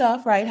same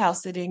stuff, right?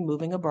 House sitting,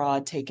 moving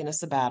abroad, taking a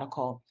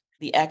sabbatical.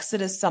 The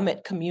Exodus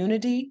Summit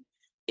community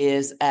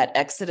is at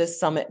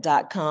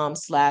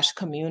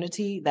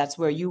exodussummit.com/community. That's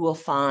where you will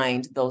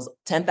find those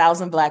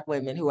 10,000 Black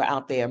women who are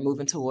out there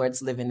moving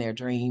towards living their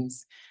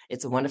dreams.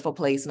 It's a wonderful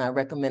place, and I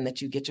recommend that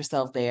you get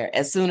yourself there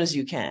as soon as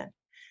you can.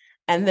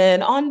 And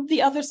then on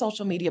the other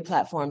social media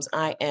platforms,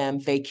 I am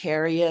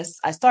Vacarious.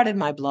 I started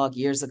my blog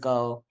years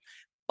ago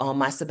on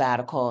my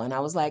sabbatical, and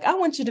I was like, I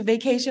want you to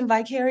vacation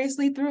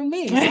vicariously through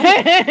me.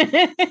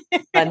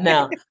 But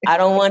no, I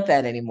don't want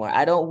that anymore.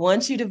 I don't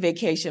want you to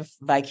vacation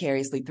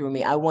vicariously through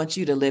me. I want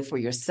you to live for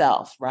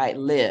yourself, right?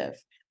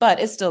 Live. But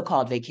it's still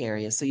called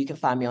Vacarious. So you can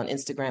find me on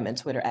Instagram and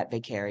Twitter at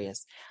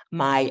Vacarious.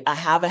 I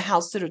have a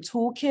house sitter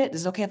toolkit.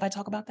 Is it okay if I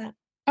talk about that?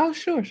 Oh,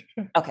 sure.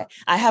 Okay.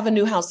 I have a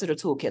new house sitter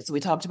toolkit. So we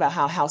talked about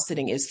how house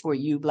sitting is for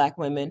you, Black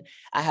women.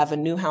 I have a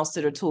new house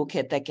sitter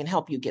toolkit that can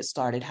help you get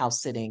started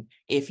house sitting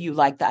if you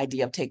like the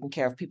idea of taking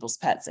care of people's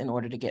pets in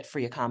order to get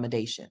free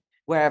accommodation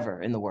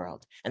wherever in the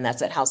world. And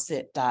that's at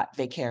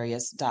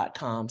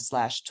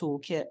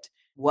housesit.vacarious.com/toolkit.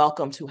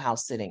 Welcome to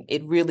house sitting.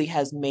 It really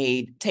has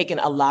taken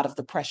a lot of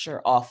the pressure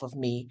off of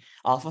me,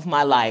 off of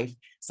my life,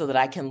 so that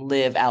I can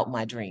live out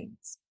my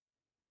dreams.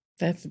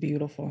 That's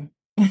beautiful.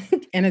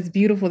 And it's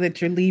beautiful that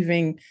you're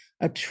leaving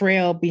a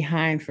trail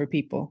behind for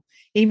people.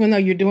 Even though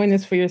you're doing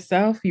this for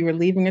yourself, you were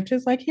leaving it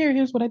just like,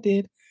 here's what I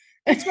did.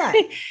 That's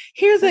right.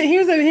 here's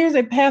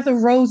a path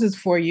of roses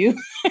for you.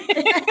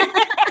 That's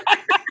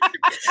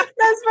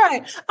That's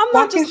right. I'm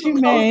not just you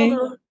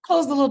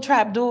close the little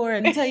trap door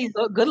and tell you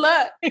good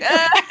luck.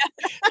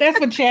 That's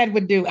what Chad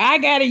would do. I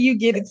got it, you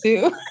get it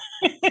too.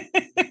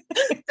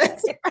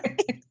 That's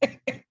right.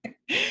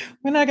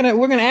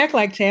 We're gonna act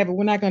like Chad, but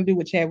we're not gonna do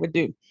what Chad would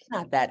do.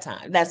 Not that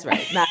time. That's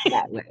right. Not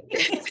that way.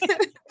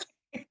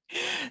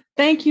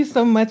 Thank you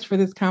so much for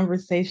this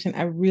conversation.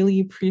 I really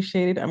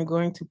appreciate it. I'm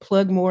going to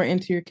plug more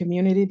into your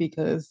community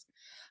because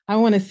I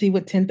want to see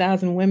what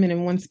 10,000 women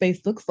in one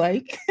space looks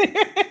like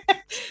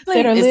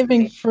that are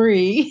living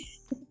free.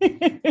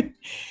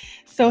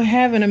 So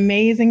have an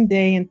amazing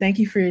day and thank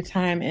you for your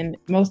time. And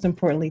most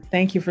importantly,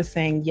 thank you for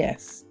saying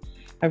yes.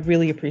 I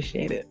really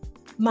appreciate it.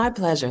 My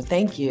pleasure.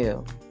 Thank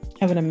you.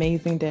 Have an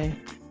amazing day.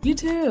 You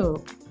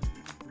too.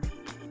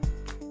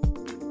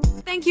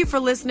 Thank you for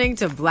listening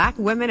to Black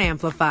Women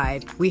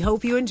Amplified. We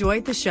hope you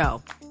enjoyed the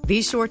show.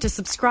 Be sure to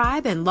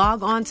subscribe and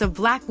log on to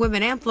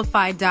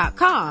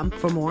blackwomenamplified.com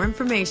for more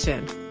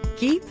information.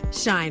 Keep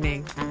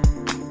shining.